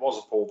break, and it was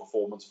a poor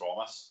performance from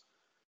us.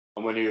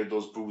 And when you heard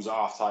those boos at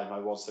half-time, I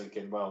was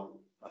thinking, well,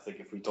 I think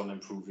if we don't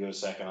improve here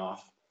second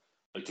half,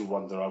 I do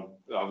wonder how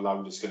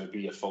loud it's going to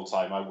be at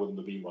full-time. I wouldn't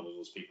have been one of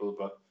those people,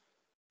 but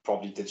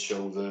probably did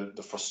show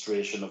the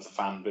frustration of the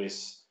fan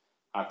base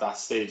at that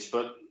stage.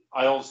 But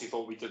I honestly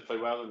thought we did play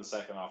well in the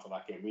second half of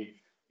that game.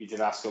 We did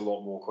ask a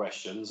lot more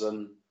questions,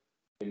 and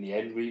in the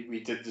end,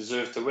 we did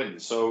deserve to win.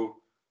 So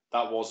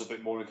that was a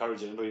bit more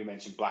encouraging. I know you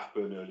mentioned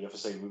Blackburn earlier for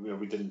saying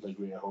we didn't play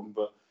great at home,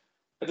 but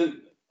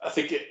I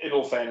think in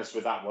all fairness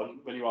with that one,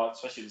 when you are,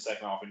 especially in the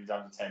second half, when you're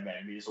down to 10 men,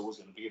 I mean, it's always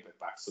going to be a bit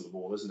back to the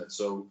wall, isn't it?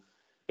 So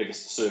I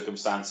guess the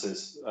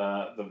circumstances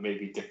that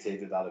maybe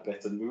dictated that a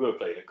bit, and we were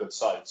playing a good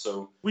side.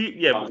 So we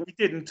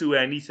didn't do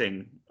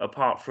anything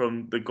apart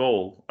from the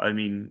goal. I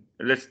mean,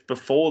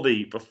 before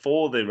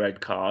the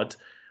red card,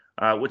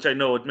 which I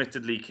know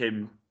admittedly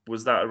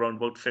was that around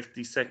about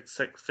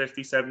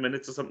 57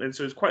 minutes or something.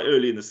 So it was quite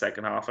early in the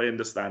second half. I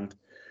understand,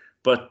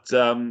 but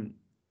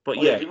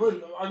yeah.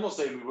 I'm not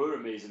saying we were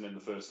amazing in the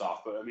first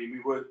half, but I mean,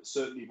 we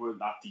certainly weren't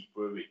that deep,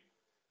 were we?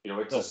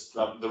 Just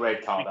the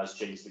red card has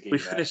changed the game. We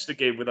finished the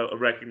game without a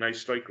recognised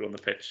striker on the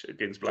pitch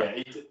against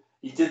Blackburn. Yeah,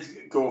 he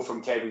did go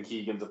from Kevin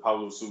Keegan to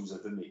Paulo Sousa,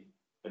 didn't he?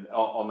 And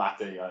on that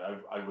day,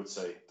 I would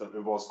say that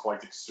it was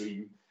quite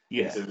extreme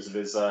in terms of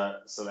his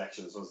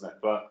selections, wasn't it?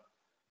 But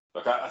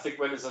look, I think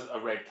when there's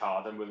a red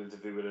card, I'm willing to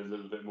do it a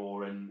little bit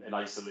more in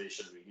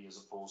isolation, really, as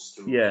opposed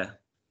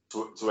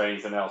to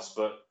anything else.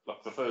 But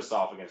look, the first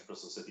half against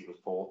Bristol City was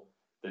poor.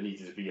 There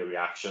needed to be a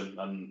reaction,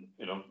 and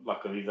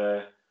luckily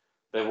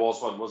there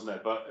was one, wasn't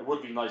there? But it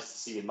would be nice to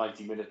see a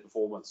 90-minute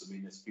performance. I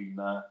mean, it's been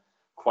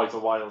quite a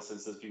while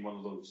since there's been one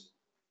of those.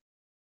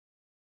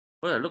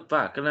 Well, I look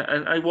back, and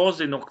I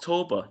was in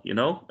October.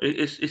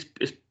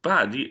 It's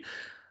bad.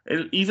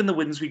 Even the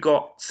wins we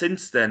got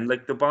since then,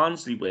 like the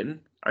Barnsley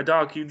win, I'd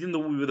argue, even though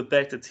we were the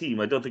better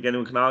team, I don't think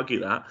anyone can argue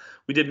that.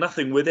 We did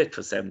nothing with it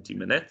for 70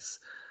 minets.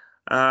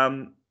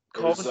 It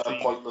was a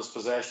pointless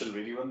possession,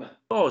 really, wasn't it?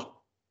 Oh,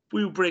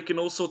 we were breaking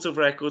all sorts of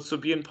records for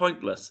being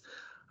pointless.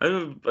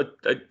 I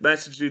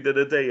messaged you the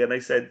other day and I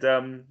said,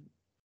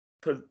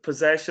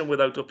 possession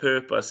without a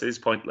purpose is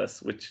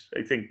pointless, which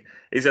I think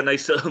is a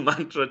nice little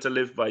mantra to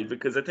live by,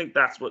 because I think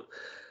that's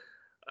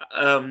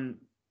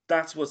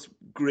what's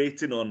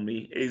grating on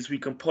me, is we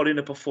can put in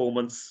a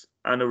performance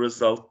and a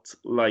result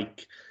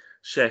like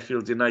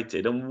Sheffield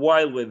United. And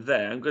while we're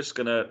there, I'm just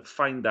going to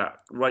find that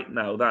right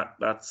now,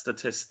 that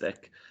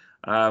statistic,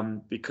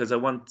 because I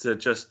want to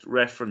just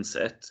reference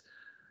it.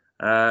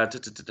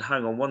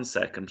 Hang on one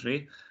second for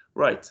me.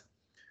 Right.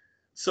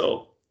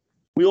 So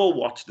we all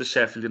watched the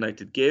Sheffield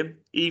United game.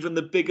 Even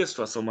the biggest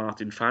Russell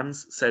Martin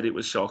fans said it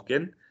was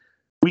shocking.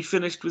 We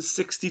finished with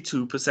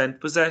 62%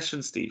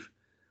 possession, Steve.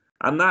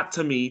 And that,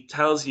 to me,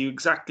 tells you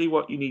exactly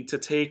what you need to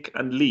take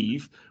and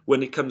leave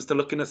when it comes to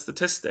looking at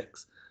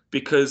statistics.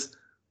 Because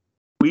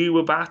we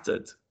were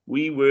battered,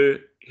 we were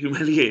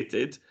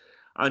humiliated,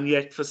 and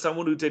yet for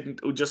someone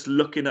who just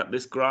looking at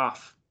this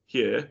graph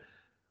here,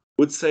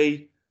 would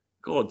say,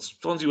 God,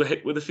 Swansea were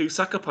hit with a few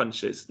sucker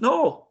punches.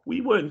 No,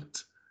 we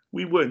weren't.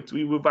 We weren't.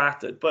 We were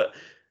battered. But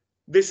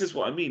this is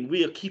what I mean.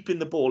 We are keeping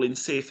the ball in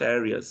safe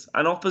areas,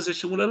 and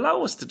opposition will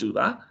allow us to do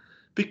that,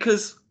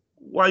 because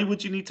why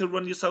would you need to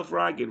run yourself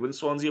ragged when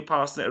Swansea are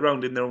passing it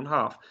around in their own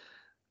half?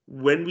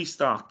 When we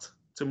start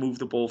to move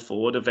the ball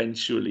forward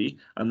eventually,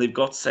 and they've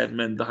got 7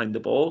 men behind the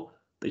ball,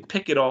 they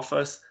pick it off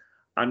us,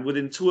 and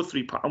within 2 or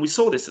 3 and we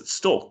saw this at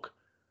Stoke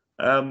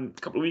a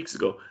couple of weeks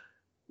ago.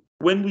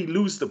 When we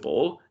lose the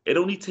ball, it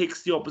only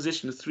takes the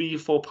opposition 3 or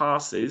 4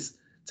 passes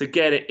to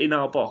get it in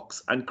our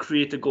box and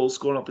create a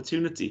goal-scoring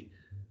opportunity.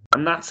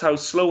 And that's how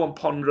slow and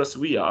ponderous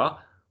we are.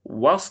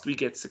 Whilst we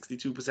get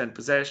 62%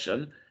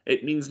 possession,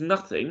 it means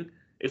nothing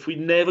if we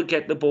never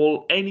get the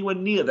ball anywhere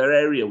near their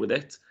area with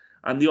it,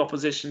 and the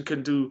opposition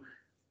can do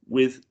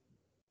with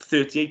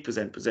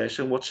 38%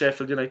 possession what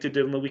Sheffield United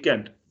did on the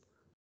weekend.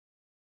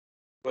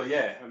 Well,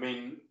 yeah, I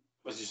mean,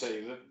 as you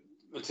say,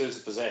 in terms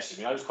of possession, I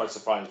mean, I was quite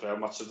surprised by how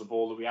much of the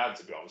ball that we had,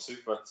 to be honest with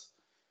you. But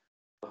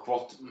like,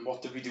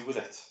 what did we do with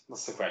it?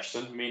 That's the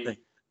question. I mean,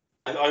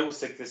 I always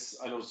think this.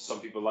 I know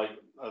some people like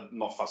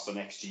not fussed on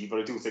XG, but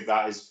I do think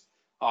that is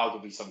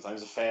arguably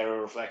sometimes a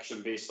fairer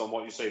reflection based on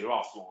what you say there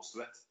are flaws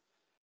to it.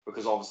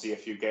 Because obviously,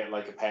 if you get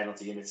like a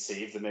penalty and it's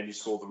saved, and then you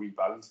score the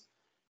rebound,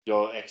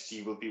 your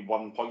XG will be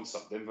 1 point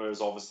something. Whereas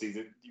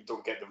obviously, you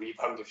don't get the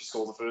rebound if you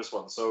score the first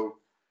one. So.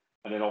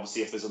 And then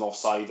obviously, if there's an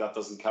offside, that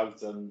doesn't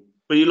count. And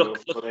but you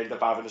look, could end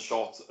up having a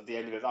shot at the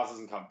end of it, that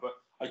doesn't count. But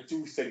I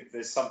do think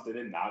there's something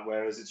in that,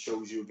 whereas it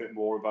shows you a bit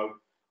more about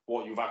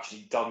what you've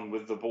actually done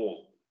with the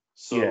ball.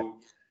 So,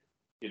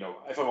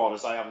 if I'm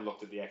honest, I haven't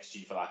looked at the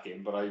XG for that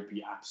game, but I'd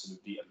be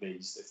absolutely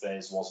amazed if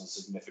theirs wasn't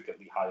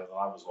significantly higher than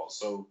ours was.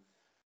 So,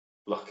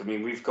 look, I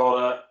mean, you've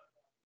got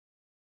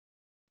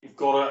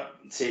to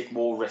take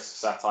more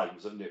risks at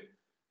times, haven't you?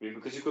 I mean,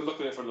 because you could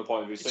look at it from the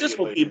point of view. It's just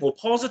be more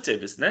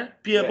positive, isn't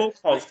it? Be more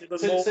positive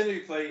and more say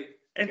you play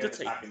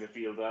entertaining. Attacking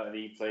midfielder and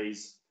he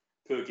plays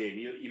per game.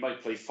 He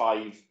might play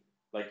 5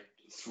 like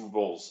through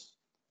balls.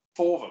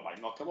 4 of them might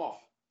not come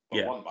off,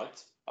 but 1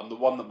 might, and the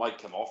one that might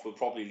come off will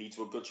probably lead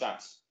to a good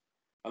chance.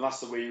 And that's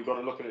the way you've got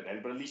to look at it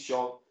then. But at least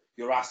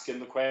you're asking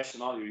the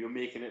question, aren't you? You're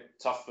making it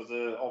tough for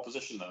the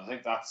opposition. And I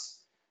think that's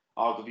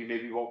arguably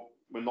maybe what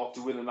we're not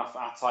doing enough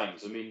at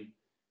times. I mean,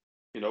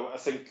 I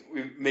think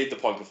we made the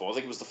point before. I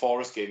think it was the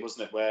Forest game,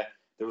 wasn't it, where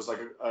there was like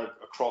a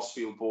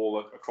cross-field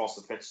ball across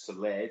the pitch to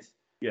Laird,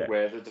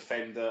 where the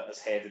defender has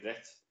headed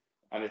it,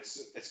 and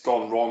it's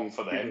gone wrong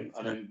for them,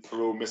 and then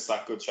Perot missed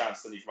that good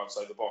chance, then he from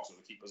outside the box with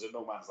the keeper's in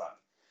no man's land.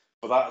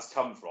 But that has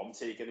come from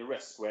taking a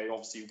risk, where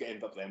obviously you get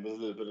end up then with a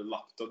little bit of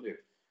luck, don't you?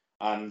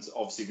 And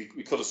obviously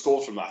we could have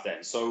scored from that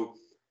then. So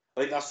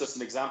I think that's just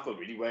an example,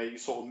 really, where you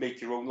sort of make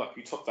your own luck.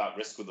 You took that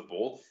risk with the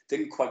ball,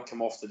 didn't quite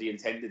come off to the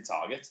intended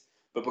target,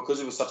 but because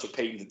it was such a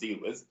pain to deal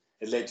with,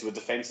 it led to a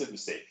defensive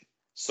mistake.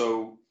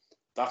 So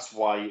that's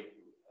why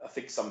I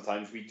think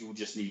sometimes we do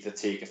just need to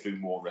take a few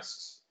more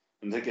risks.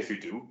 And I think if you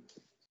do,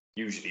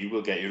 usually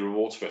we'll get your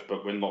rewards for it,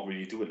 but we're not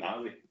really doing that,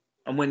 are we?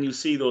 And when you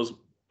see those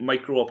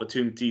micro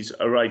opportunities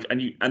arrive,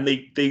 and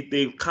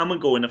they come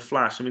and go in a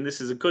flash. I mean, this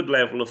is a good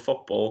level of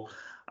football,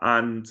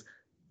 and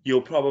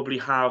you'll probably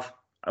have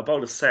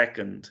about a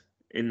second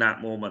in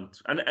that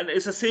moment. And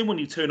it's the same when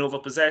you turn over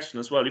possession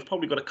as well. You've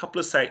probably got a couple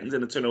of seconds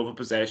in a turnover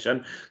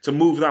possession to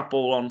move that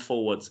ball on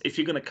forwards if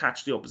you're going to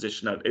catch the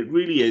opposition out. It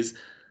really is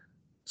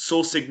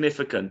so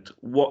significant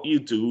what you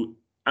do,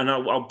 and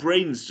our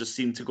brains just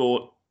seem to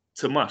go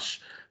to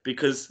mush,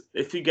 because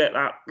if you get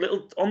that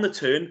little on the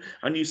turn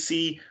and you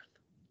see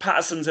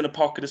Patterson's in a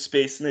pocket of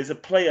space and there's a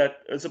player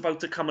that's about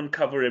to come and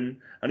cover him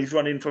and he's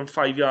running from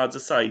 5 yards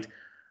aside,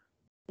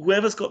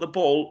 whoever's got the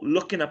ball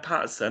looking at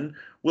Patterson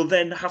will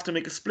then have to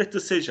make a split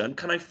decision.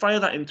 Can I fire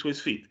that into his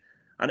feet?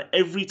 And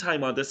every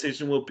time our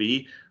decision will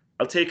be,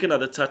 I'll take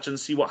another touch and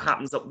see what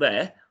happens up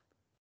there.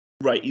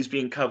 Right, he's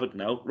being covered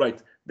now.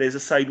 Right, there's a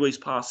sideways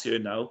pass here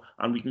now,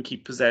 and we can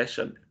keep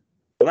possession.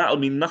 Well, that'll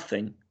mean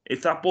nothing.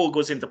 If that ball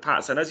goes into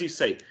Patterson, as you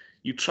say,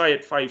 you try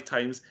it 5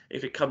 times.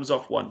 If it comes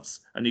off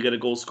once and you get a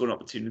goal scoring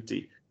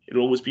opportunity,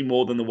 it'll always be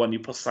more than the one you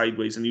put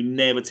sideways, and you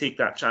never take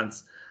that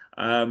chance.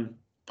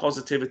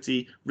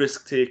 Positivity,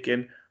 risk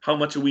taking. How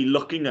much are we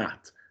looking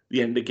at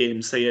the end of the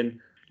game saying,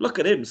 look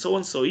at him, so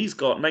and so, he's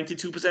got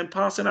 92%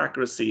 passing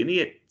accuracy and he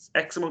hits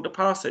X amount of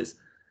passes.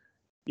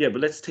 Yeah,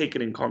 but let's take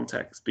it in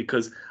context,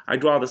 because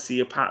I'd rather see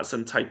a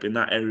Patterson type in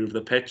that area of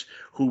the pitch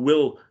who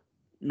will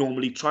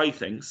normally try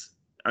things,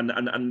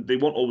 and they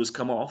won't always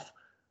come off,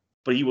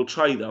 but he will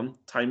try them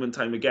time and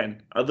time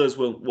again. Others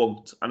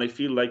won't. And I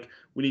feel like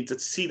we need to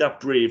see that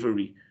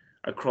bravery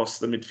across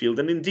the midfield,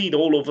 and indeed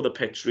all over the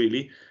pitch,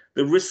 really.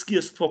 The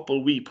riskiest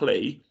football we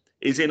play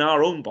is in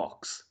our own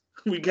box.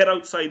 We get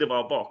outside of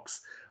our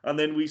box, and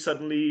then we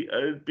suddenly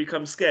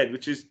become scared,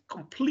 which is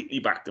completely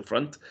back to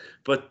front.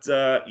 But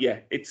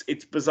yeah,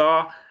 it's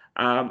bizarre.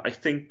 I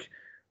think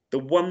the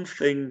one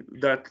thing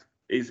that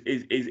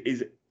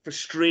is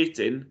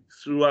frustrating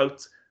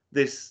throughout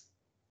this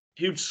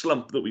huge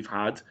slump that we've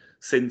had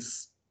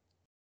since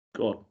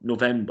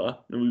November,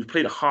 and we've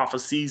played a half a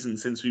season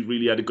since we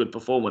really had a good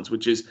performance,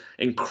 which is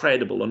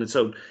incredible on its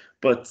own.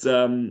 But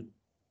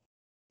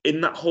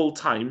in that whole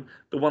time,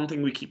 the one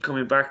thing we keep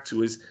coming back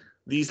to is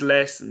these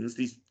lessons,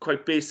 these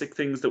quite basic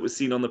things that we're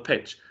seeing on the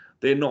pitch,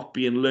 they're not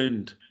being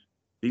learned.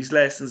 These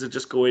lessons are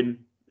just going,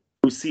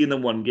 we're seeing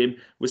them one game,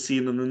 we're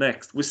seeing them the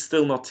next. We're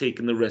still not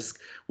taking the risk.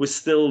 We're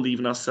still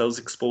leaving ourselves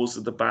exposed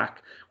at the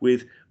back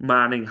with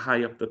Manning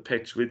high up the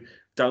pitch, with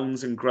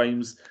Downs and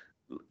Grimes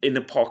in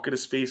a pocket of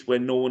space where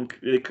no one,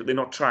 they're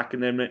not tracking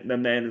their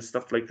men and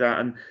stuff like that.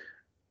 And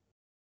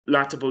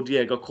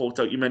Latabodier got caught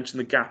out. You mentioned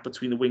the gap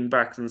between the wing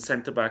backs and the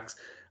centre backs.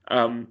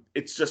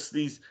 It's just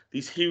these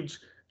huge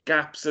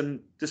gaps and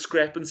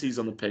discrepancies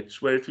on the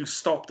pitch where if you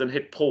stopped and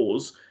hit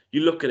pause,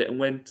 you look at it and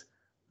went,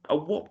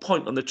 at what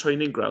point on the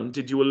training ground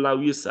did you allow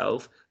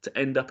yourself to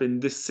end up in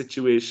this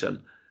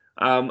situation?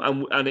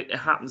 And it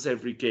happens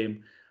every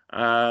game.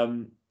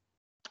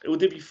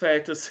 Would it be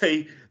fair to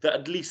say that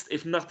at least,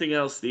 if nothing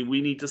else, Steve,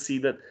 we need to see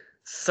that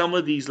some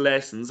of these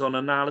lessons on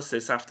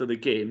analysis after the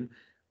game,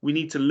 we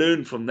need to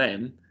learn from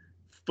them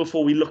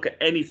before we look at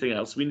anything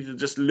else. We need to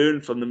just learn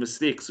from the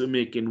mistakes we're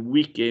making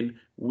week in,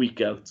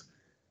 week out.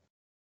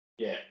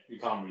 Yeah, you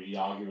can't really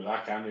argue with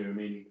that, can you? I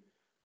mean,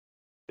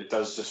 it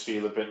does just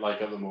feel a bit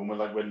like at the moment,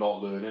 like we're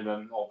not learning,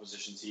 and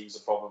opposition teams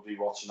are probably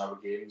watching our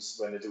games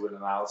when they're doing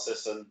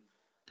analysis and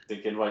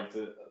thinking, right,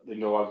 they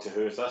know how to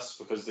hurt us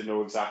because they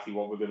know exactly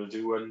what we're going to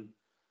do, and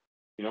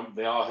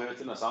they are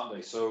hurting us, aren't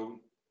they? So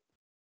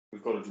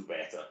we've got to do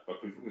better, but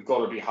we've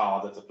got to be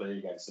harder to play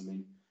against. I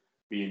mean,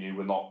 me and you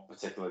were not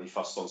particularly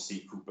fussed on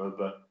Steve Cooper,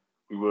 but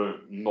we were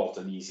not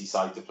an easy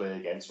side to play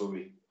against, were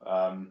we?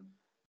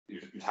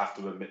 You'd have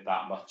to admit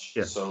that much.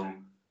 Yeah. So,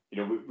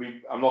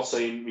 I'm not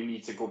saying we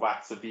need to go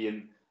back to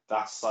being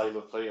that style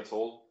of play at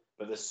all,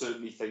 but there's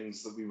certainly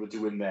things that we were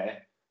doing there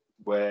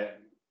where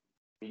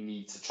we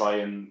need to try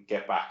and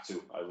get back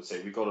to. I would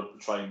say we've got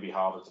to try and be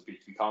harder to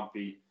beat. We can't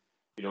be,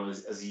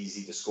 as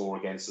easy to score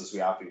against as we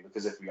have been,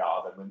 because if we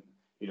are, then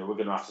we're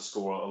going to have to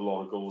score a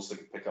lot of goals to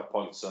pick up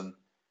points, and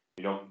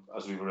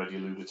as we've already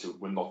alluded to,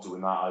 we're not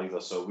doing that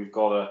either. So we've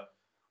got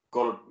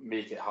to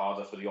make it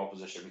harder for the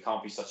opposition. We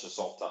can't be such a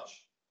soft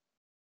touch.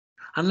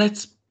 And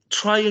let's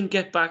try and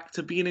get back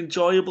to being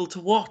enjoyable to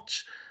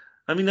watch.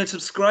 I mean, I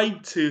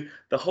subscribe to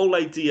the whole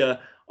idea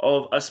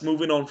of us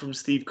moving on from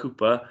Steve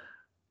Cooper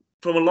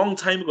from a long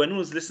time ago. Anyone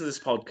who's listened to this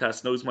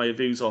podcast knows my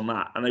views on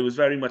that. And I was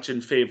very much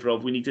in favour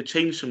of, we need to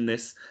change from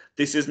this.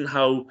 This isn't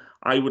how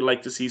I would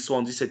like to see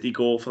Swansea City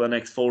go for the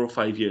next 4 or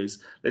 5 years.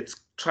 Let's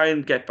try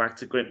and get back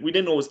to Graham. We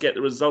didn't always get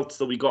the results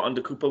that we got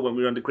under Cooper when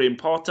we were under Graham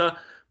Potter,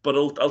 but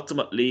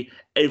ultimately,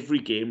 every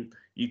game,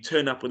 you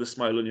turn up with a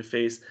smile on your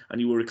face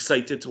and you were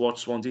excited to watch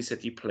Swansea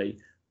City play.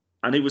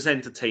 And it was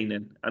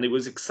entertaining and it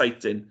was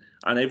exciting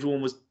and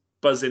everyone was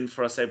buzzing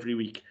for us every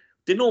week.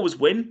 Didn't always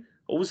win,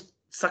 always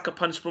sucker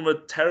punch from a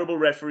terrible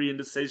refereeing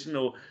decision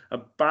or a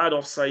bad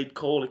offside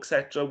call,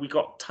 etc. We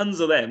got tons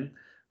of them,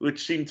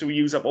 which seemed to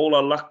use up all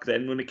our luck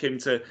then when it came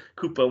to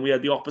Cooper, and we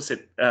had the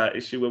opposite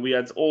issue where we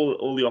had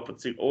all the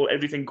opposite,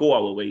 everything go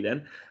our way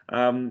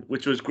then,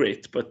 which was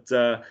great. But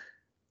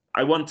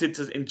I wanted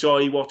to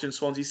enjoy watching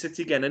Swansea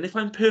City again. And if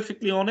I'm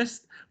perfectly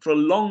honest, for a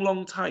long,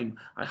 long time,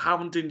 I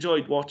haven't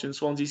enjoyed watching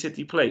Swansea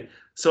City play.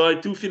 So I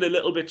do feel a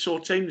little bit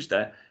shortchanged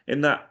there in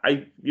that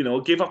I,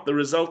 give up the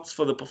results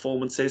for the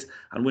performances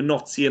and we're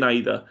not seeing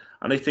either.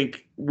 And I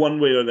think one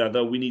way or the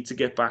other, we need to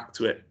get back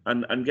to it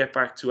and get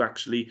back to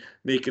actually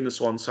making the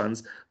Swans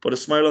fans put a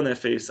smile on their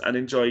face and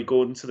enjoy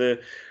going to the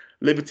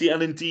Liberty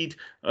and indeed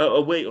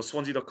away, or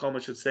Swansea.com I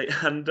should say,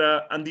 and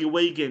the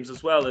away games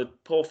as well. The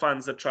poor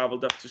fans that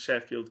travelled up to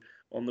Sheffield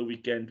on the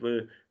weekend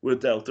were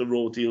dealt a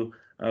raw deal,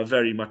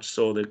 very much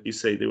so that you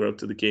say they were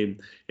out of the game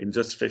in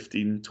just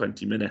 15,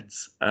 20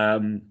 minutes.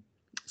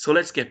 So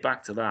let's get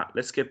back to that.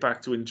 Let's get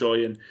back to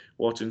enjoying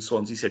watching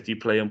Swansea City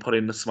play and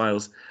putting the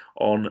smiles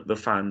on the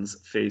fans'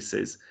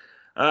 faces.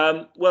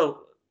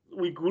 Well,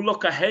 we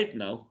look ahead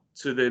now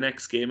to the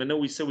next game. I know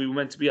we said we were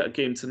meant to be at a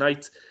game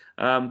tonight,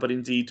 but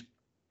indeed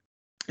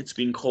it's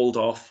been called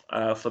off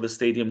for the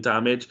stadium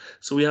damage.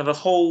 So we have a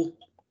whole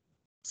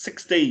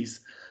 6 days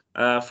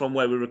from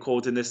where we're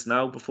recording this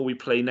now before we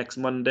play next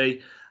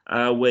Monday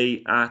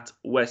away at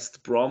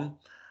West Brom.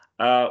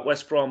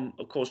 West Brom,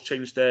 of course,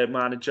 changed their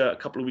manager a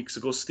couple of weeks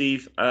ago.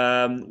 Steve,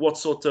 what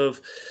sort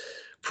of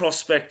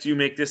prospect do you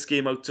make this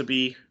game out to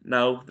be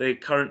now? They're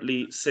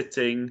currently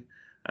sitting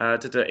in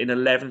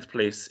 11th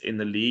place in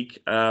the league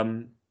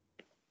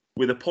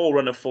with a poor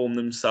run of form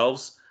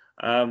themselves.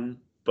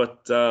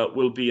 But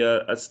will be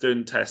a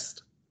stern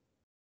test.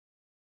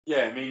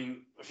 Yeah, I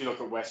mean, if you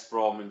look at West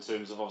Brom in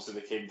terms of, obviously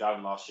they came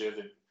down last year,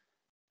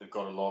 they've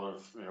got a lot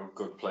of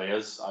good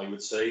players, I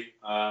would say.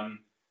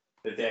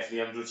 They're definitely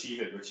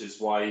underachieving, which is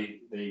why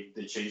they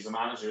changed the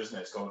manager, isn't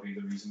it? It's got to be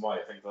the reason why.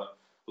 I think that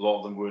a lot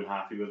of them weren't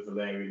happy with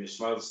Valerian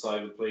Ismail. The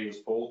style of play was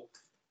poor.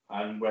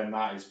 And when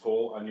that is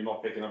poor and you're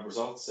not picking up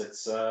results,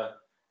 it's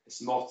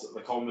not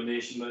the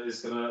combination that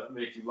is going to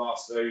make you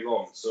last very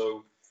long.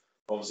 So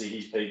obviously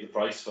he's paid the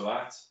price for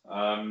that.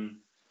 I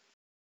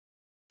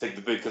think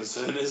the big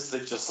concern is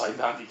they've just signed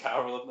Andy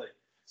Carroll, haven't they?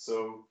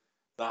 So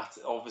that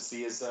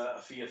obviously is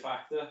a fear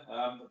factor.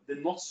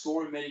 They're not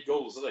scoring many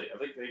goals, are they? I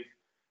think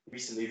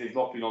they've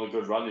not been on a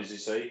good run, as you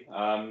say.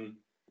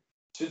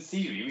 So in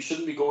theory, we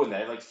shouldn't be going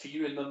there like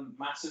fearing them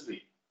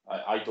massively.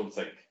 I don't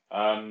think.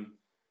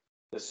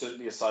 There's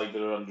certainly a side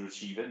that are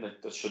underachieving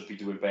that should be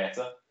doing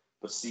better,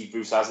 but Steve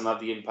Bruce hasn't had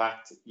the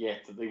impact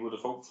yet that they would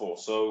have hoped for.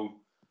 So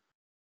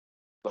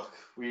look,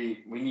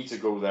 we need to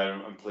go there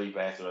and play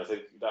better. I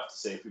think you'd have to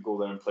say if we go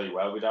there and play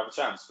well, we'd have a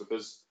chance,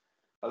 because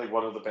I think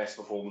one of the best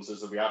performances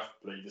that we have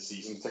played this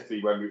season,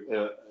 particularly when we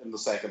in the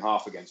second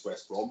half against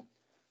West Brom,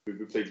 we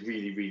played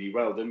really, really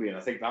well, didn't we? And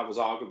I think that was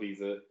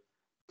arguably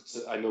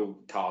I know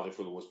Cardiff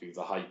will always be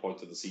the high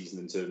point of the season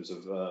in terms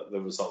of the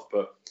result,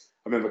 but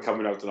I remember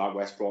coming out to that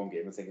West Brom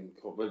game and thinking,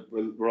 oh,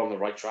 we're on the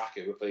right track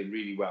here. We're playing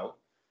really well.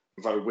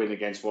 We've had a win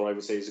against what I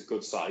would say is a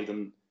good side,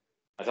 and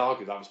I'd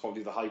argue that was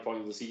probably the high point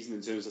of the season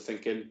in terms of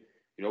thinking,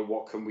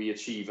 what can we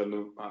achieve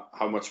and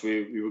how much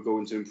we were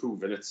going to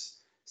improve. And it's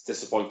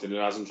disappointing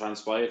it hasn't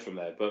transpired from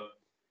there, but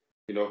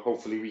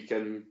hopefully we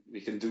can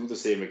do the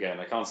same again.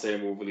 I can't say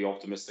I'm overly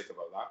optimistic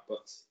about that,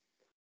 but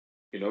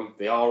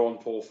they are on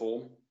poor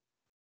form.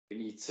 We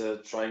need to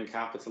try and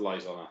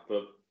capitalise on that.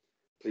 But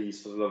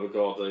please, for the love of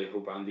God, I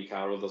hope Andy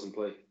Carroll doesn't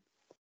play.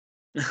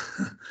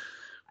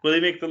 Will he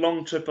make the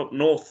long trip up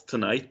north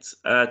tonight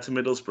to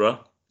Middlesbrough?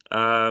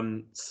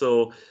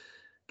 So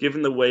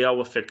given the way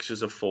our fixtures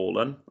have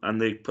fallen and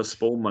the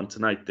postponement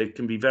tonight, there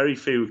can be very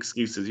few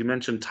excuses. You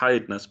mentioned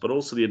tiredness, but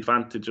also the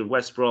advantage of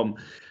West Brom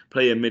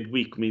playing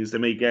midweek means they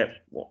may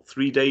get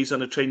 3 days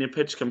on a training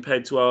pitch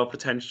compared to our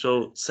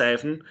potential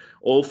 7,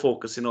 all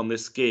focusing on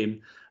this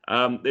game.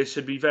 There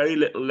should be very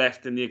little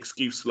left in the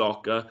excuse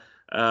locker,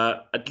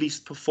 at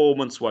least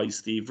performance-wise,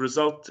 Steve.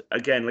 Result,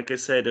 again, like I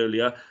said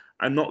earlier,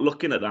 I'm not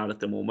looking at that at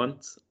the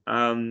moment.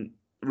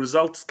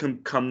 Results can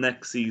come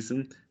next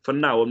season. For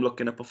now, I'm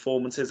looking at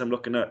performances. I'm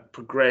looking at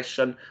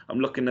progression. I'm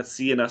looking at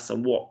seeing us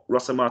and what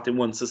Russell Martin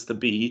wants us to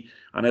be.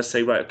 And I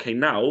say, right, okay,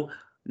 now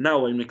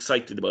I'm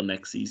excited about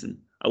next season.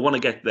 I want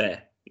to get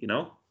there,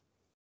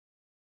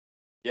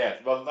 Yeah,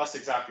 well, that's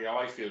exactly how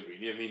I feel,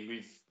 really. I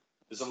mean,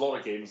 there's a lot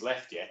of games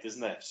left yet, isn't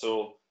there?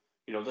 So,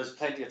 there's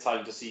plenty of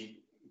time to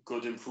see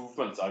good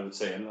improvement, I would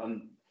say.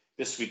 And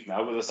this week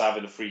now, with us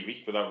having a free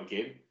week without a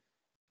game,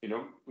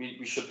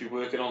 we should be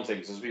working on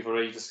things, as we've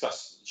already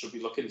discussed. Should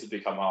be looking to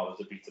become harder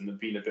to beat and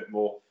being a bit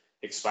more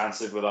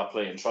expansive with our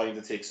play and trying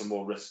to take some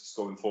more risks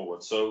going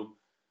forward. So,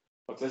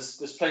 but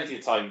there's plenty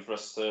of time for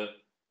us to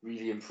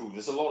really improve.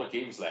 There's a lot of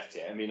games left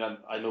yet. I mean,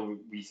 I know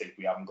we think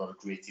we haven't got a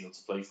great deal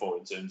to play for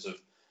in terms of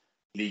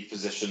league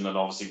position, and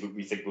obviously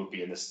we think we'll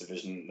be in this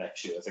division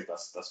next year. I think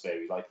that's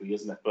very likely,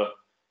 isn't it? But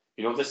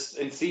this,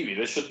 in theory,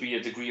 there should be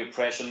a degree of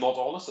pressure not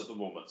on us at the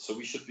moment. So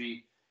we should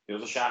be,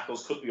 the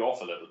shackles could be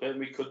off a little bit, and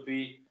we could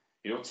be,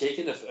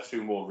 taking a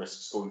few more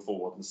risks going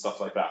forward and stuff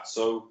like that.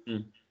 So,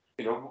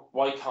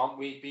 why can't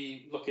we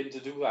be looking to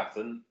do that?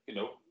 And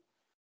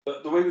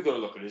the way we've got to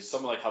look at it is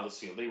someone like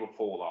Huddersfield. They were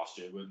poor last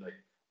year, weren't they?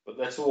 But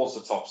they're towards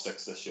the top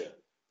 6 this year.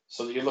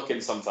 So you're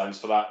looking sometimes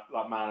for that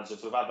manager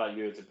to have had that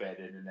year to bed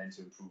in and then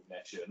to improve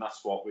next year. And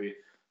that's what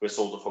we're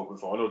sort of hoping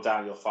for. I know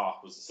Daniel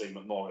Farke was the same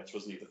at Norwich,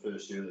 wasn't he, the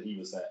first year that he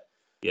was there?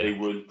 Yeah. They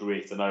weren't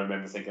great. And I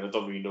remember thinking, I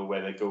don't really know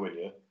where they're going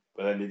here.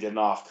 But then they didn't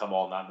half come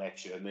on that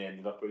next year and they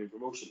ended up winning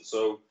promotion.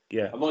 So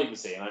yeah. I'm not even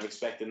saying I'm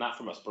expecting that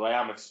from us, but I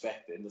am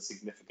expecting a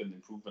significant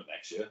improvement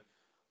next year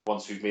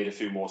once we've made a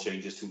few more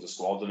changes to the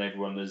squad and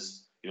everyone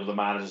is, the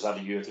manager's had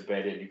a year to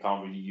bed in. You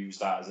can't really use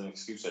that as an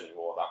excuse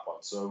anymore at that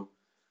point. So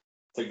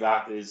I think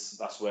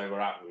that's where we're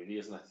at, really,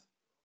 isn't it?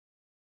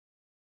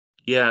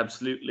 Yeah,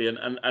 absolutely.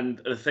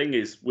 And the thing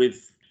is,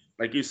 with,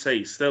 like you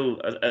say, still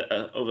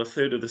over a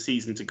third of the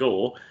season to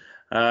go,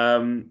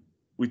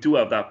 we do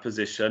have that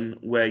position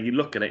where you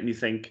look at it and you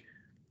think,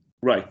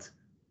 right,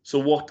 so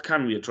what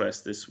can we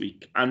address this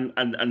week?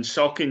 And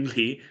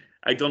shockingly,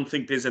 I don't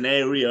think there's an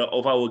area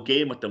of our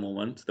game at the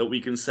moment that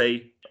we can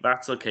say,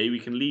 that's okay, we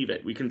can leave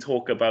it. We can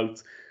talk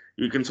about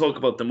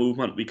the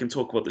movement, we can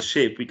talk about the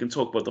shape, we can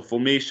talk about the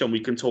formation, we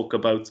can talk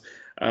about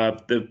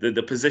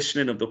the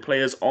positioning of the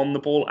players on the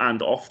ball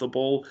and off the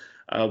ball.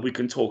 We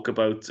can talk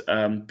about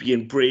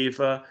being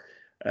braver.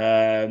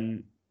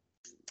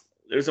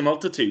 There's a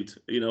multitude,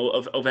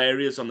 of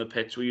areas on the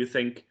pitch where you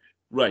think,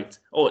 right,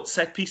 it's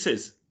set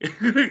pieces.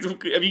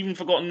 I've even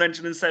forgotten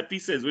mentioning set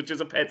pieces, which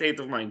is a pet hate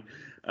of mine.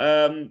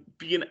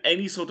 Being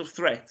any sort of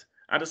threat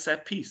at a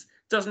set piece.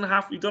 You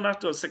don't have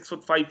to have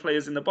 6'5"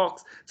 players in the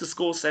box to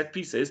score set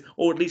pieces,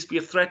 or at least be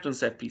a threat on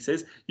set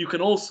pieces. You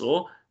can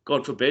also,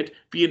 God forbid,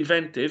 be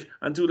inventive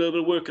and do a little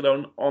bit of work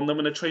on them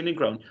in a training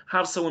ground.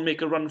 Have someone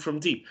make a run from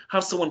deep.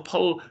 Have someone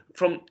pull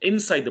from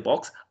inside the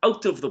box,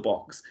 out of the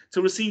box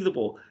to receive the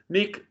ball.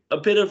 Make a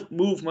bit of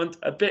movement,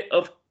 a bit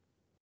of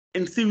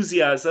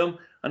enthusiasm,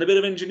 and a bit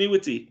of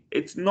ingenuity.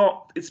 It's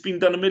been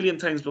done a million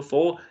times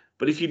before,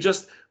 But if you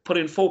just put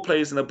in 4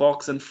 players in the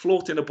box and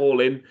floating a ball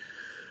in,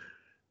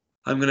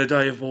 I'm going to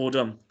die of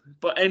boredom.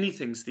 But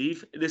anything,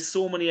 Steve, there's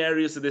so many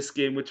areas of this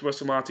game which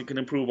Russell Martin can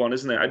improve on,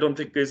 isn't it? I don't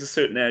think there's a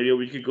certain area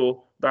where you could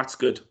go, that's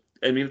good.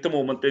 I mean, at the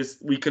moment,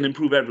 we can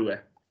improve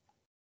everywhere.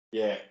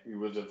 Yeah, you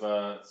would have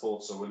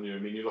thought so, wouldn't you? I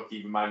mean, you look,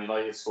 even Man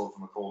United scored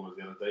from a corner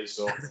the other day,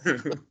 so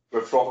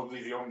we're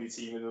probably the only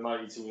team in the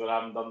 92 that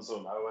haven't done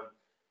so now. And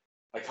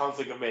I can't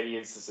think of many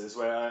instances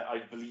where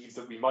I believe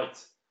that we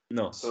might.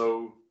 No.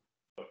 So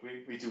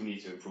we do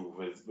need to improve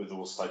with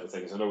those type of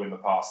things. I know in the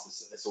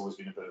past it's always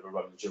been a bit of a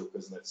running joke,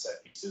 isn't it?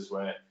 Set pieces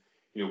where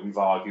we've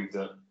argued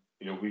that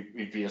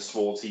we've been a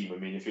small team. I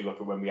mean, if you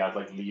look at when we had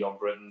like Leon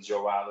Britton,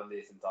 Joe Allen,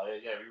 Nathan Dyer,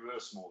 yeah, we were a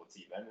smaller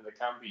team then, and it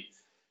can be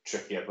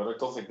trickier. But I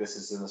don't think this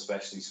is an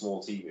especially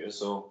small team here.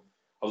 So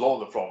a lot of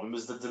the problem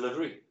is the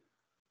delivery.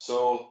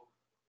 So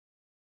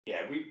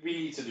yeah, we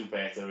need to do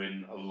better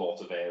in a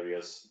lot of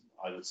areas,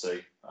 I would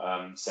say.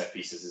 Set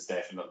pieces is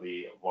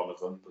definitely one of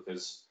them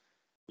because,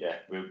 yeah,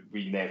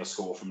 we never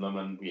score from them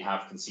and we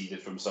have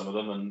conceded from some of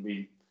them.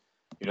 And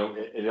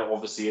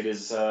obviously it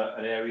is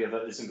an area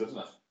that isn't good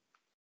enough.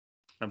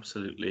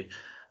 Absolutely.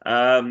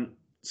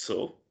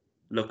 So,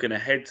 looking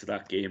ahead to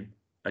that game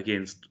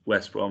against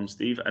West Brom,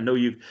 Steve, I know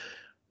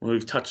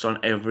we've touched on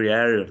every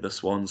area of the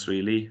Swans,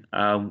 really.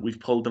 We've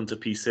pulled them to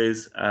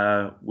pieces.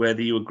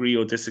 Whether you agree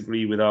or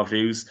disagree with our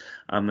views,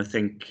 I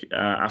think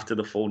after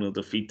the 4-0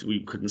 defeat, we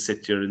couldn't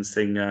sit here and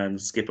sing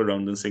and skip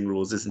around and sing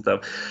roses and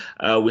stuff.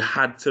 We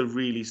had to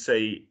really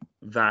say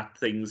that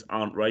things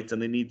aren't right and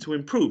they need to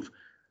improve.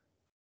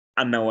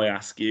 And now I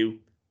ask you,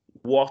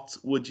 what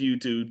would you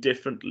do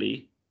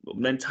differently,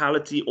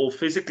 mentality or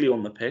physically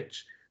on the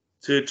pitch,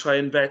 to try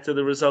and better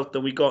the result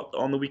that we got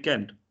on the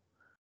weekend?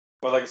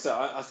 Well, like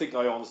I said,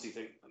 I honestly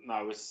think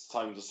now it's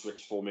time to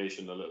switch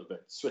formation a little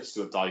bit. Switch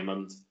to a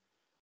diamond.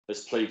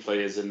 Let's play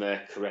players in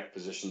their correct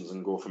positions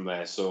and go from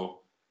there.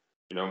 So,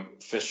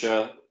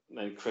 Fisher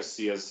and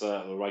Christie as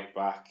the right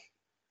back.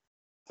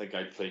 I think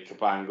I'd play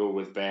Cabango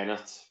with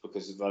Bennett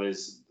because that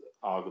is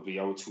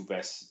arguably our 2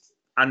 best.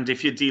 And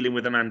if you're dealing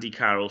with an Andy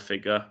Carroll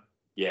figure,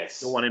 yes,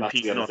 the one in that's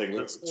the other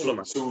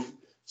thing.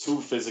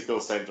 Two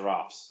physical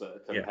centre-halves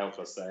that can help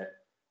us there.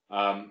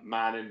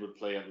 Manning would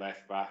play at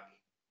left back.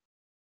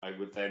 I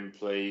would then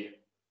play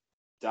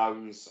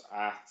Downs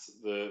at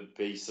the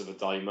base of a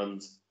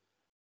diamond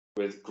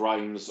with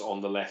Grimes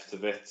on the left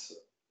of it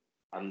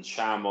and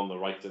Cham on the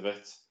right of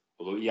it.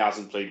 Although he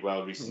hasn't played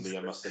well recently,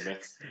 I must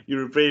admit.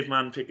 You're a brave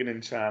man picking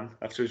in Cham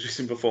after his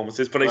recent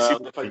performances. But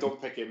if I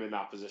don't pick him in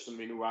that position, I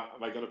mean,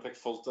 am I going to pick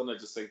Fulton? I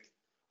just think...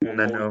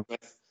 No.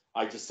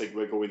 I just think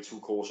we're going too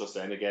cautious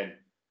then again.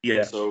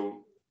 Yeah.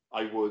 So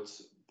I would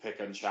pick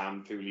on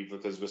Cham purely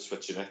because we're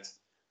switching it.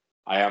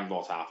 I am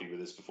not happy with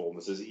his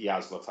performances. He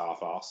has looked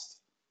half-assed.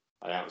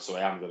 I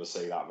am going to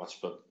say that much.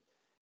 But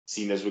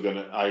seeing as I'm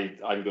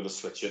going to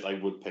switch it, I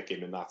would pick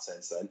him in that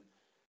sense then.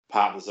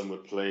 Patterson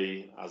would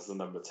play as the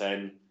number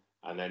 10,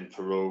 and then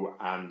Perot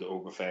and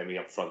Obafemi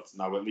up front.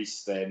 Now, at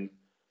least then,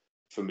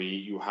 for me,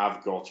 you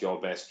have got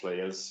your best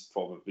players,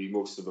 probably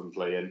most of them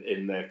playing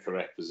in their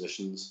correct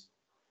positions.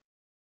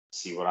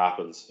 See what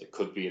happens. It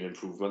could be an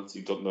improvement.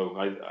 You don't know.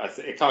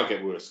 It can't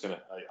get worse, can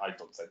it? I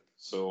don't think.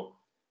 So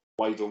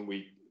why don't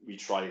we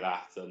try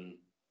that and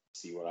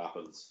see what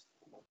happens?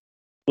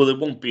 Well, there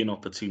won't be an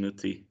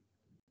opportunity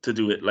to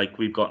do it like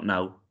we've got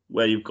now,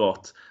 where you've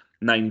got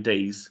 9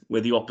 days,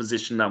 where the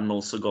opposition haven't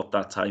also got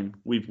that time.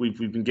 We've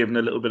been given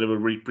a little bit of a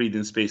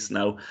breathing space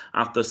now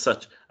after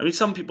such. I mean,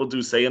 some people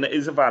do say, and it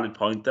is a valid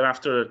point, that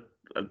after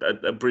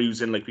a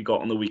bruising like we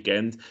got on the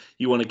weekend,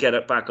 you want to get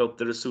it back out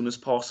there as soon as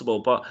possible.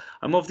 But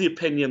I'm of the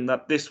opinion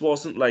that this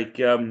wasn't like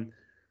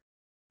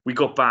we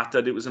got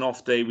battered, it was an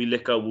off day, we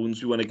lick our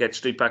wounds, we want to get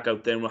straight back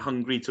out there and we're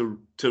hungry to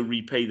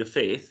repay the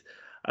faith.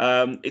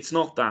 It's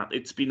not that.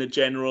 It's been a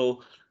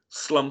general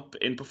slump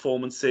in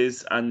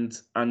performances and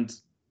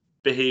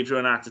behaviour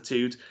and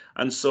attitude.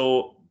 And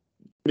so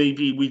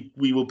maybe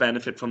we will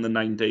benefit from the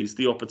 9 days,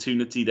 the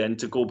opportunity then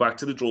to go back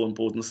to the drawing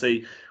board and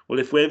say, well,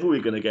 if ever we're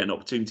going to get an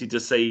opportunity to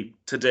say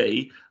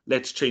today,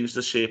 let's change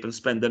the shape and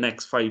spend the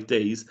next 5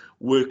 days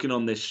working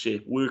on this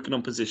shape, working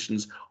on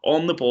positions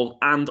on the ball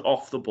and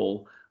off the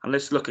ball. And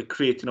let's look at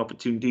creating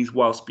opportunities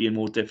whilst being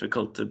more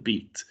difficult to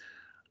beat.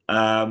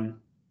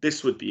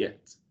 This would be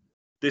it.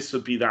 This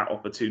would be that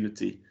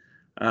opportunity.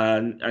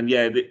 And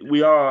yeah,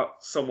 we are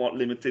somewhat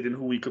limited in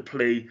who we could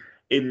play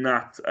in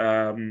that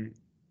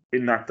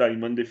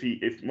diamond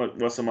if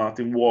Russell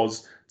Martin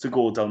was to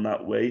go down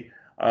that way.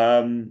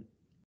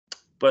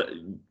 But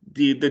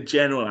the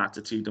general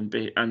attitude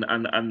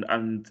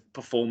and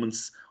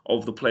performance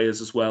of the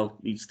players as well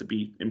needs to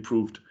be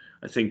improved.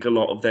 I think a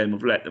lot of them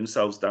have let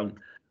themselves down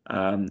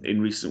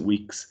in recent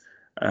weeks.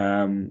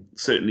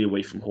 Certainly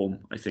away from home,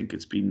 I think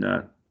it's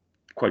been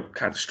quite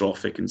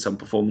catastrophic in some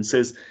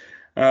performances.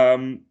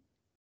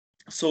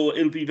 So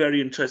it'll be very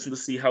interesting to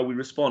see how we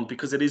respond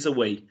because it is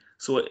away.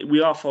 So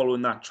we are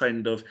following that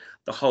trend of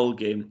the Hull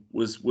game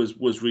was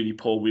really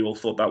poor. We all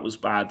thought that was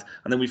bad.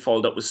 And then we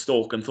followed up with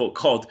Stoke and thought,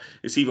 God,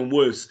 it's even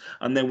worse.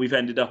 And then we've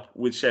ended up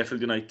with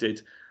Sheffield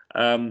United.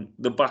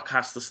 The buck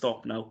has to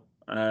stop now.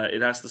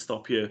 It has to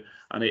stop here,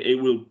 and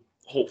it will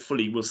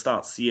hopefully we'll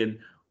start seeing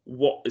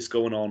what is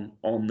going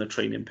on the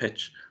training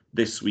pitch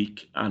this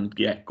week, and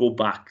go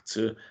back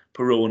to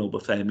Perot and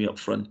Obafemi up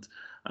front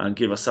and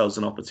give ourselves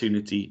an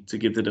opportunity to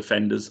give the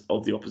defenders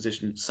of the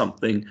opposition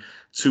something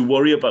to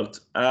worry about.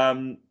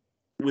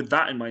 With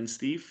that in mind,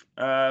 Steve,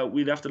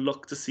 we'd have to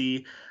look to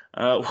see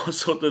what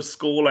sort of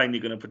scoreline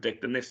you're going to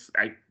predict. And this,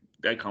 I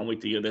can't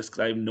wait to hear this because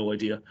I have no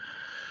idea.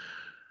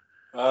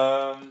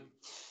 Not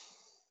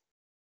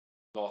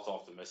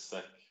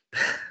optimistic.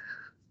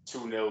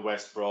 2-0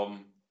 West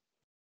Brom.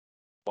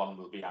 1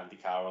 will be Andy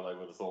Carroll, I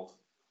would have thought.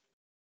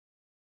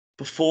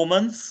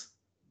 Performance?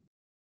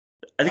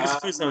 I think it's the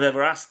first time I've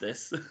ever asked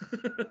this.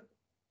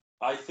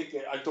 I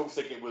don't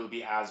think it will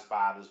be as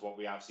bad as what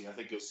we have seen. I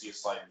think you'll see a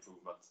slight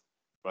improvement,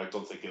 but I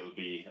don't think it'll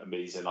be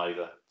amazing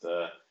either,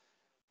 to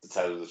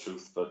tell you the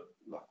truth. But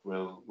look,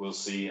 we'll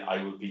see.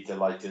 I will be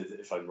delighted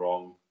if I'm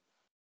wrong.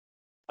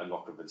 I'm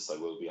not convinced I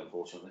will be,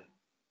 unfortunately.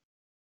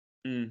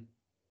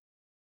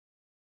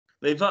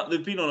 They've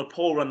been on a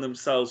poor run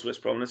themselves,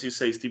 West Brom. As you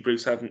say, Steve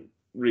Bruce haven't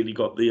really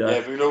got the...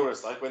 Yeah, we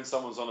noticed, like, when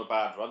someone's on a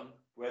bad run,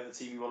 we're the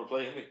team you want to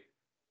play, haven't we?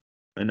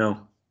 I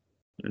know.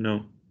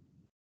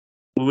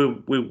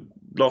 We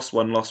lost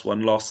one.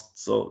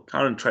 So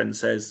current trend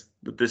says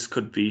that this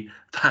could be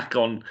back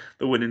on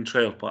the winning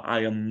trail, but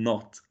I am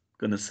not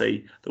going to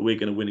say that we're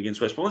going to win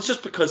against West Brom. It's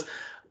just because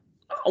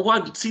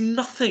I've seen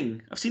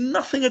nothing. I've seen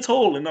nothing at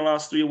all in the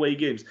last 3 away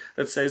games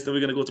that says that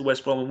we're going to go to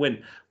West Brom and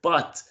win.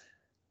 But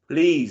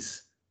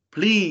please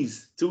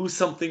do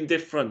something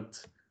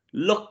different.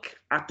 Look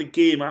at the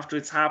game after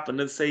it's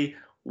happened and say,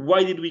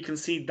 why did we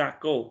concede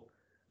that goal?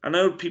 I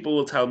know people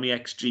will tell me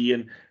XG,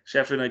 and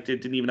Sheffield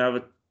United didn't even have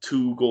a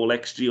 2-goal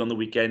XG on the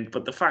weekend,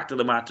 but the fact of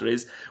the matter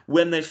is,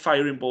 when they're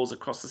firing balls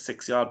across the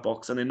 6-yard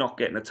box and they're not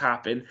getting a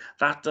tap in,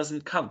 that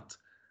doesn't count.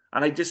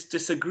 And I just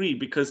disagree,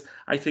 because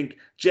I think,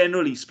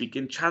 generally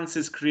speaking,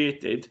 chances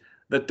created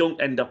that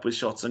don't end up with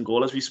shots on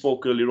goal, as we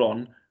spoke earlier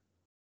on,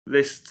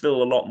 there's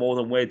still a lot more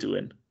than we're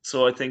doing.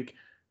 So I think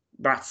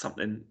that's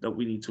something that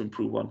we need to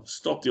improve on.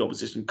 Stop the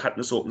opposition cutting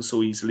us open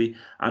so easily,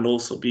 and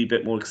also be a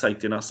bit more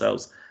exciting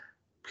ourselves.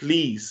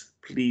 Please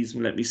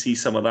let me see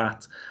some of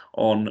that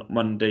on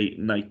Monday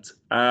night.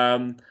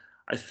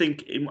 I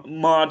think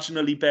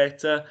marginally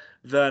better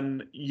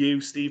than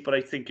you, Steve, but I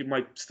think it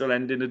might still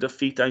end in a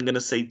defeat. I'm going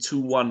to say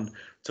 2-1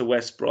 to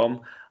West Brom.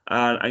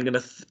 And I'm going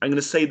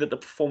to say that the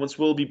performance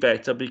will be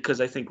better,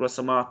 because I think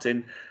Russell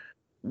Martin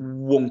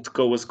won't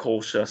go as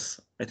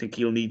cautious. I think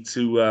he'll need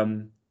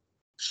to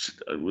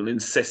will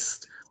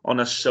insist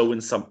on us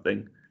showing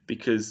something,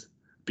 because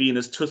being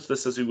as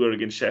toothless as we were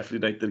against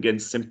Sheffield United again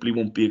simply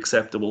won't be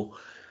acceptable.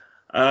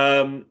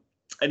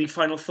 Any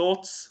final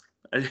thoughts?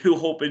 Are you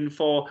hoping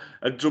for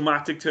a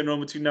dramatic turnaround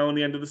between now and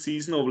the end of the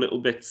season, or little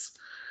bits?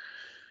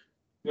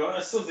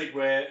 I still think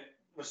we're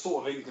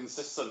sort of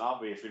inconsistent,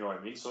 aren't we, if you know what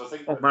I mean? So I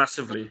think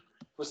massively.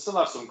 We still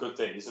have some good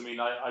days. I mean,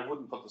 I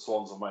wouldn't put the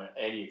Swans on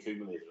any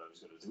accumulator I was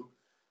going to do,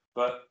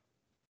 but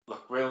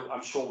look,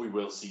 I'm sure we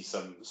will see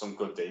some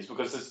good days,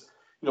 because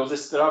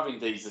there have been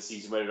days this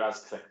season where it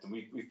has clicked and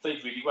we've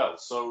played really well.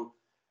 So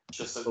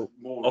just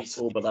more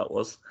October that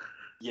was.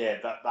 Yeah,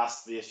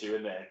 that's the issue,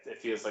 isn't it?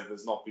 It feels like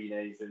there's not been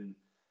anything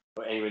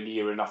anywhere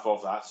near enough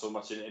of that so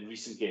much in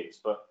recent games.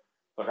 But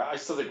look, I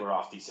still think we're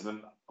half decent.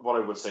 And what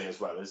I would say as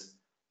well is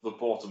the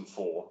bottom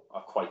 4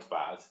 are quite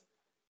bad.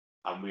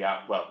 And we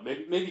are, well,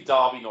 maybe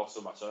Derby not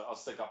so much. I'll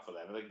stick up for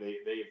them. I think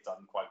they have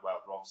done quite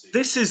well. But obviously,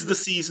 this is the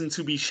season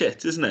to be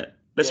shit, isn't it?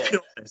 Let's be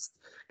honest.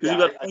 Because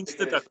you've had points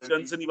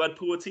deductions and you've had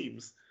poor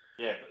teams.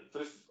 Yeah,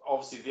 but if,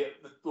 obviously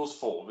those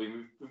 4, I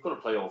mean, we've got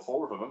to play all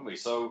 4 of them, haven't we?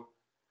 So,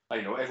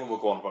 everyone will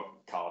go on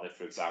about Cardiff,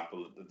 for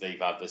example. They've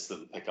had this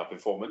little pick-up in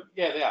form. And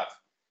yeah, they have.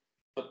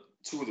 But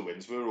 2 of the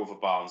wins were over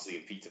Barnsley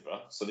and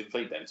Peterborough. So they've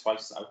played them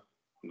twice now.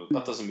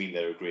 That doesn't mean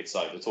they're a great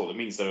side at all. It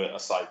means they're a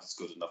side that's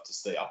good enough to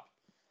stay up.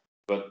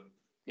 But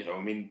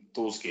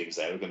those games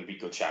there are going to be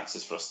good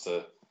chances for us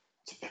to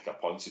pick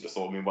up points. You'd have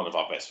thought. One of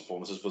our best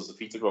performances was the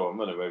Peterborough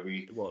one, where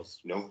we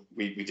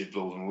did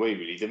blow them away,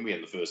 really, didn't we,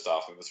 in the first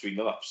half, and we're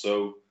 3-0 up.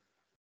 So,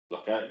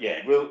 look,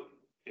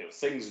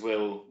 things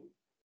will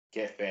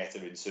get better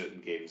in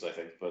certain games, I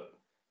think. But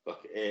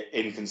look,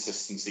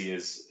 inconsistency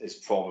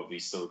is probably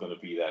still going to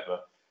be there.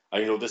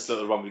 But this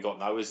little run we got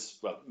now is,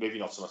 well, maybe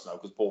not so much now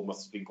because Bournemouth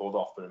has been called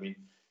off. But you're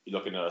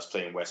looking at us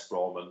playing West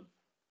Brom and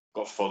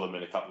got Fulham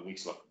in a couple of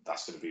weeks. Look,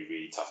 that's going to be a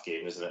really tough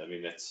game, isn't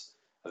it?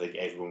 I think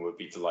everyone would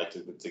be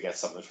delighted to get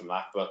something from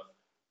that. But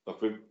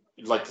look, we'd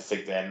like to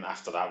think then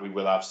after that we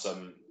will have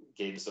some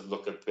games that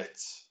look a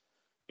bit,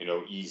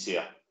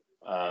 easier.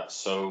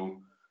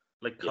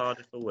 Like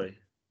Cardiff away.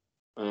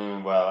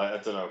 Well, I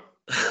don't know.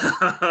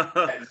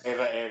 I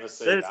never ever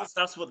say that.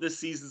 That's what this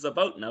season's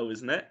about now,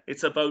 isn't it?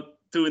 It's about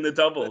doing the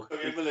double.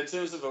 Well, in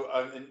terms of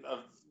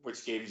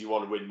which games you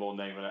want to win more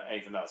than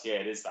anything else, yeah,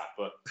 it is that.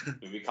 But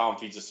we can't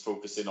be just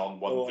focusing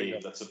on one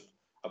game that's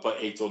about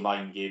 8 or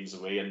 9 games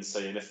away and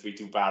saying if we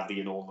do badly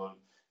in all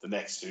the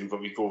next 2,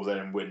 but we go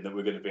there and win, then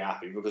we're going to be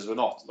happy, because we're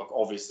not. Look,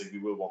 obviously we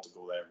will want to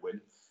go there and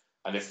win.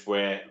 And if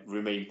we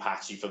remain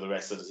patchy for the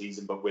rest of the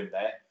season but win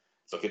there,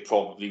 look, it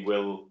probably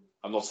will.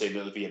 I'm not saying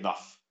it'll be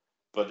enough,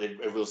 but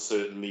it will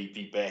certainly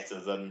be better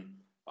than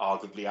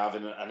arguably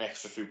having an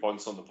extra few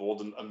points on the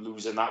board and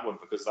losing that one,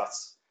 because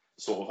that's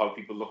sort of how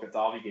people look at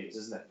derby games,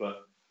 isn't it?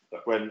 But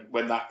look,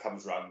 when that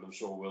comes round, I'm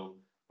sure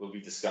we'll be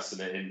discussing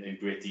it in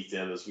great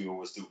detail, as we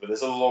always do. But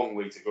there's a long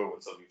way to go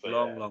until we play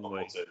there. Long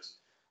way.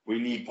 We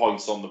need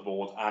points on the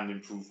board and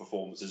improved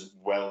performances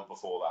well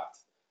before that.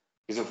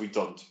 Because if we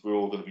don't, we're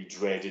all going to be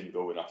dreading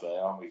going up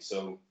there, aren't we?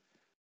 So,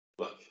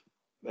 look,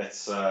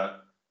 let's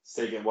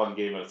take it one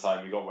game at a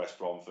time. We got West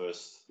Brom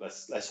first.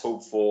 Let's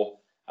hope for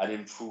an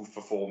improved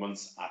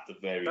performance at the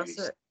very least.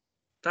 That's it.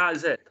 That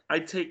is it. I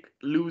take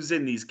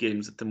losing these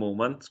games at the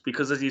moment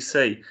because, as you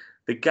say,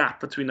 the gap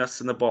between us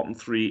and the bottom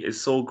three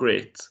is so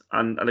great.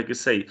 And like I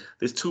say,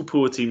 there's 2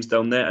 poor teams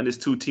down there and there's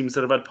 2 teams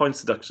that have had points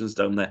deductions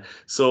down there.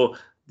 So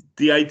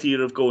the idea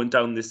of going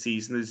down this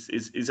season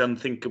is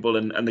unthinkable,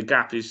 and the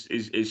gap is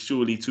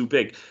surely too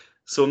big.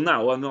 So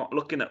now I'm not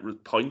looking at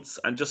points,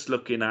 I'm just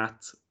looking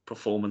at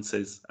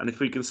performances. And if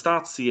we can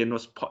start seeing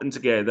us putting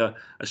together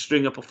a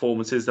string of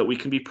performances that we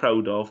can be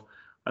proud of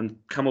and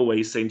come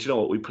away saying, do you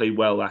know what, we played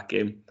well that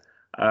game,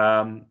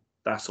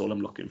 that's all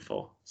I'm looking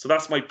for. So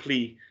that's my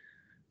plea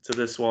to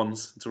the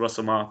Swans, to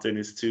Russell Martin,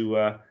 is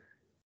to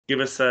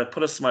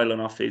put a smile on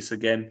our face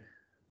again.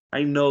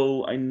 I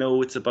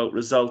know it's about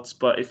results,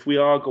 but if we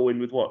are going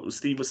with what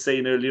Steve was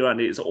saying earlier on,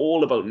 it's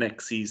all about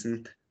next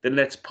season, then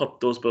let's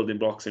put those building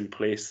blocks in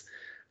place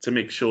to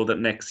make sure that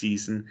next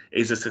season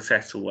is a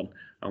successful one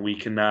and we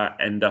can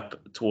end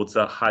up towards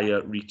the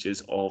higher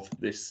reaches of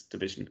this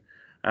division.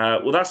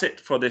 Well, that's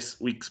it for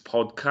this week's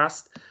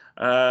podcast.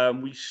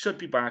 We should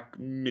be back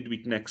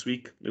midweek next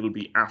week. It will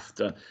be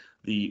after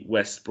the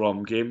West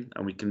Brom game,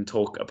 and we can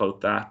talk about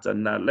that.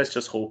 And let's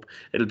just hope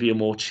it'll be a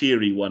more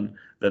cheery one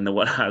than the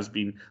one has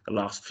been the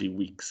last few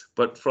weeks.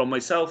 But from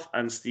myself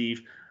and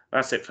Steve,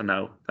 that's it for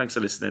now. Thanks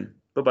for listening.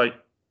 Bye-bye.